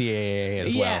be in CAA as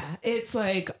well. Yeah, it's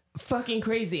like fucking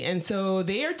crazy. And so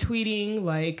they are tweeting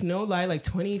like, no lie, like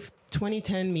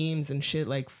 2010 memes and shit,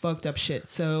 like fucked up shit.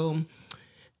 So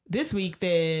this week,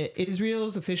 the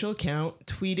Israel's official account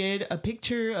tweeted a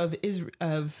picture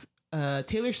of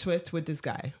Taylor Swift with this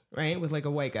guy, right? With like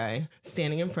a white guy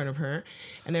standing in front of her.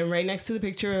 And then right next to the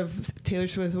picture of Taylor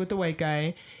Swift with the white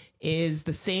guy is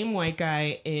the same white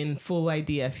guy in full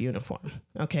IDF uniform.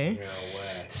 Okay. No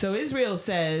way. So Israel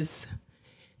says,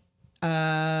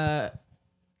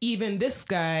 even this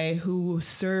guy who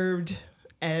served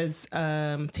as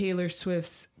Taylor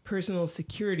Swift's personal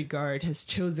security guard has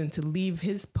chosen to leave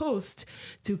his post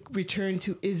to return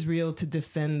to Israel to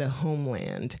defend the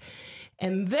homeland.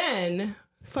 And then,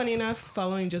 funny enough,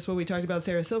 following just what we talked about,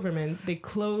 Sarah Silverman, they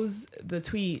close the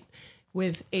tweet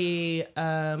with a,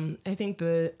 I think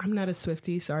I'm not a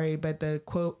Swiftie, sorry, but the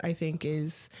quote I think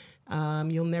is,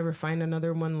 you'll never find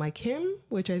another one like him,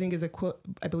 which I think is a quote,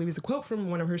 I believe is a quote from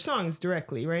one of her songs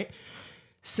directly, right?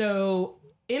 So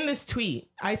in this tweet,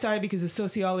 I saw it because a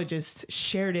sociologist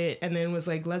shared it and then was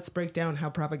like, let's break down how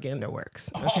propaganda works.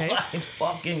 Okay. Oh my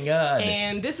fucking God.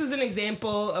 And this was an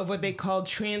example of what they call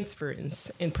transference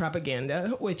in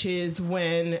propaganda, which is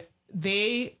when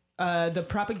the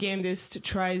propagandist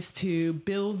tries to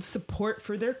build support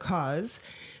for their cause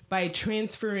by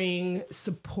transferring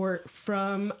support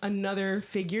from another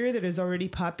figure that is already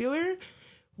popular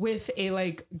with a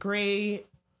like gray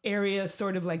area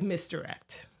sort of like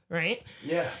misdirect, right?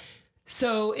 Yeah.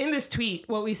 So in this tweet,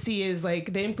 what we see is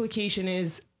like the implication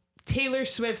is Taylor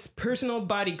Swift's personal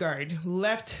bodyguard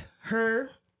left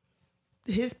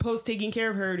his post taking care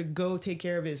of her to go take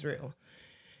care of Israel.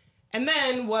 And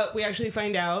then what we actually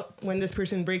find out when this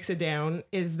person breaks it down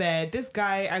is that this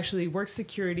guy actually works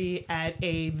security at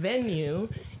a venue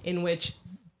in which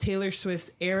Taylor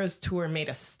Swift's Eras tour made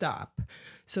a stop.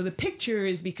 So the picture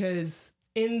is because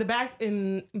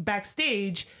in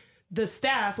backstage, the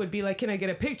staff would be like, "Can I get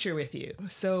a picture with you?"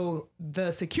 So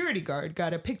the security guard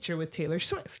got a picture with Taylor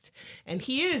Swift. And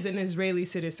he is an Israeli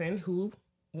citizen who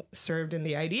served in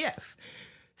the IDF.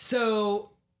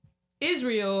 So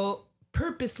Israel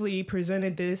purposely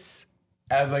presented this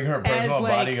as like her personal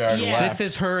like, bodyguard. yeah. This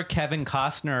is her Kevin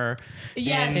Costner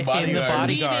Yes. in The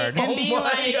Bodyguard. And being Oh my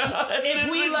like, God, if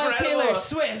this we is love incredible. Taylor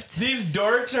Swift, These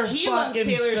dorks are he loves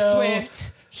fucking Taylor so...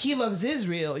 Swift. He loves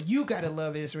Israel. You gotta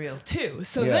love Israel too.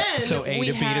 So Yeah. then So A we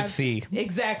to B to have, C.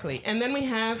 Exactly. And then we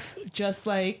have, just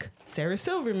like Sarah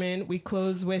Silverman, we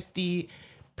close with the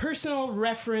personal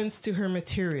reference to her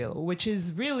material, which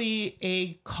is really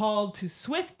a call to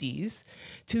Swifties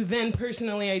to then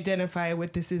personally identify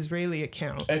with this Israeli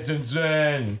account. It's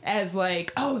insane. As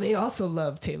like, oh, they also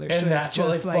love Taylor And Swift, that's what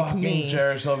just like like fucking me.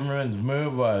 Sarah Silverman's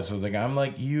move was. So like, I'm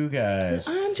like you guys.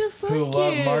 I'm just like who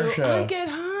love you. Marsha. I get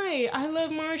high. I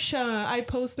love Marsha. I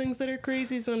post things that are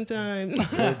crazy sometimes.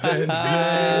 It's insane.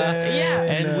 Yeah.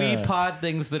 And we pod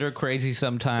things that are crazy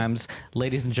sometimes.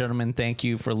 Ladies and gentlemen, thank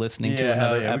you for listening to Yeah, hell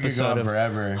another yeah. We could go episode on of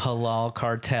forever. Halal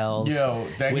Cartels. Yo,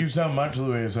 thank you so much,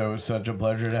 Luisa. It was such a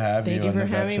pleasure to have Thank you you on for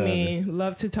this having episode. me.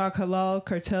 Love to talk halal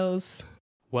cartels.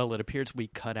 Well, it appears we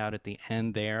cut out at the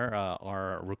end there.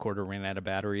 Our recorder ran out of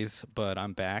batteries, but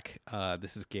I'm back.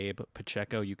 This is Gabe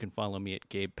Pacheco. You can follow me at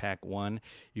GabePack1.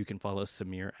 You can follow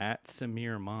Samir at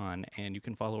SamirMon. And you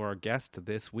can follow our guest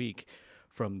this week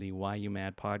from the Why You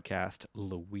Mad podcast,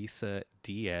 Luisa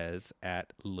Diez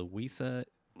at Luisa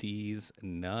D's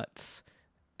Nuts.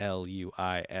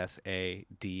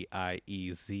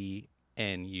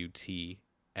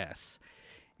 LuisaDiezNuts.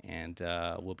 And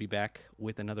we'll be back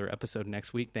with another episode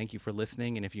next week. Thank you for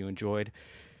listening. And if you enjoyed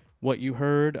what you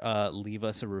heard, leave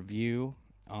us a review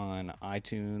on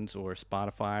iTunes or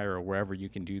Spotify or wherever you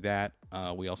can do that.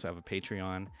 We also have a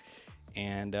Patreon.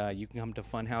 And you can come to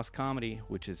Funhouse Comedy,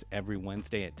 which is every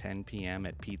Wednesday at 10 p.m.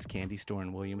 at Pete's Candy Store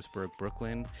in Williamsburg,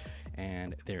 Brooklyn.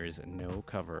 And there is no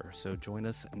cover. So join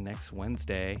us next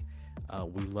Wednesday.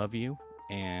 We love you.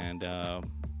 And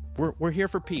we're here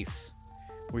for peace.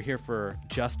 We're here for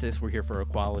justice. We're here for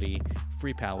equality.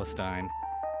 Free Palestine.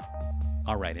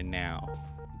 All right, and now,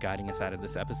 guiding us out of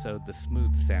this episode, the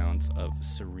smooth sounds of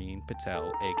Serene Patel,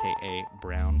 a.k.a.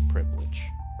 Brown Privilege.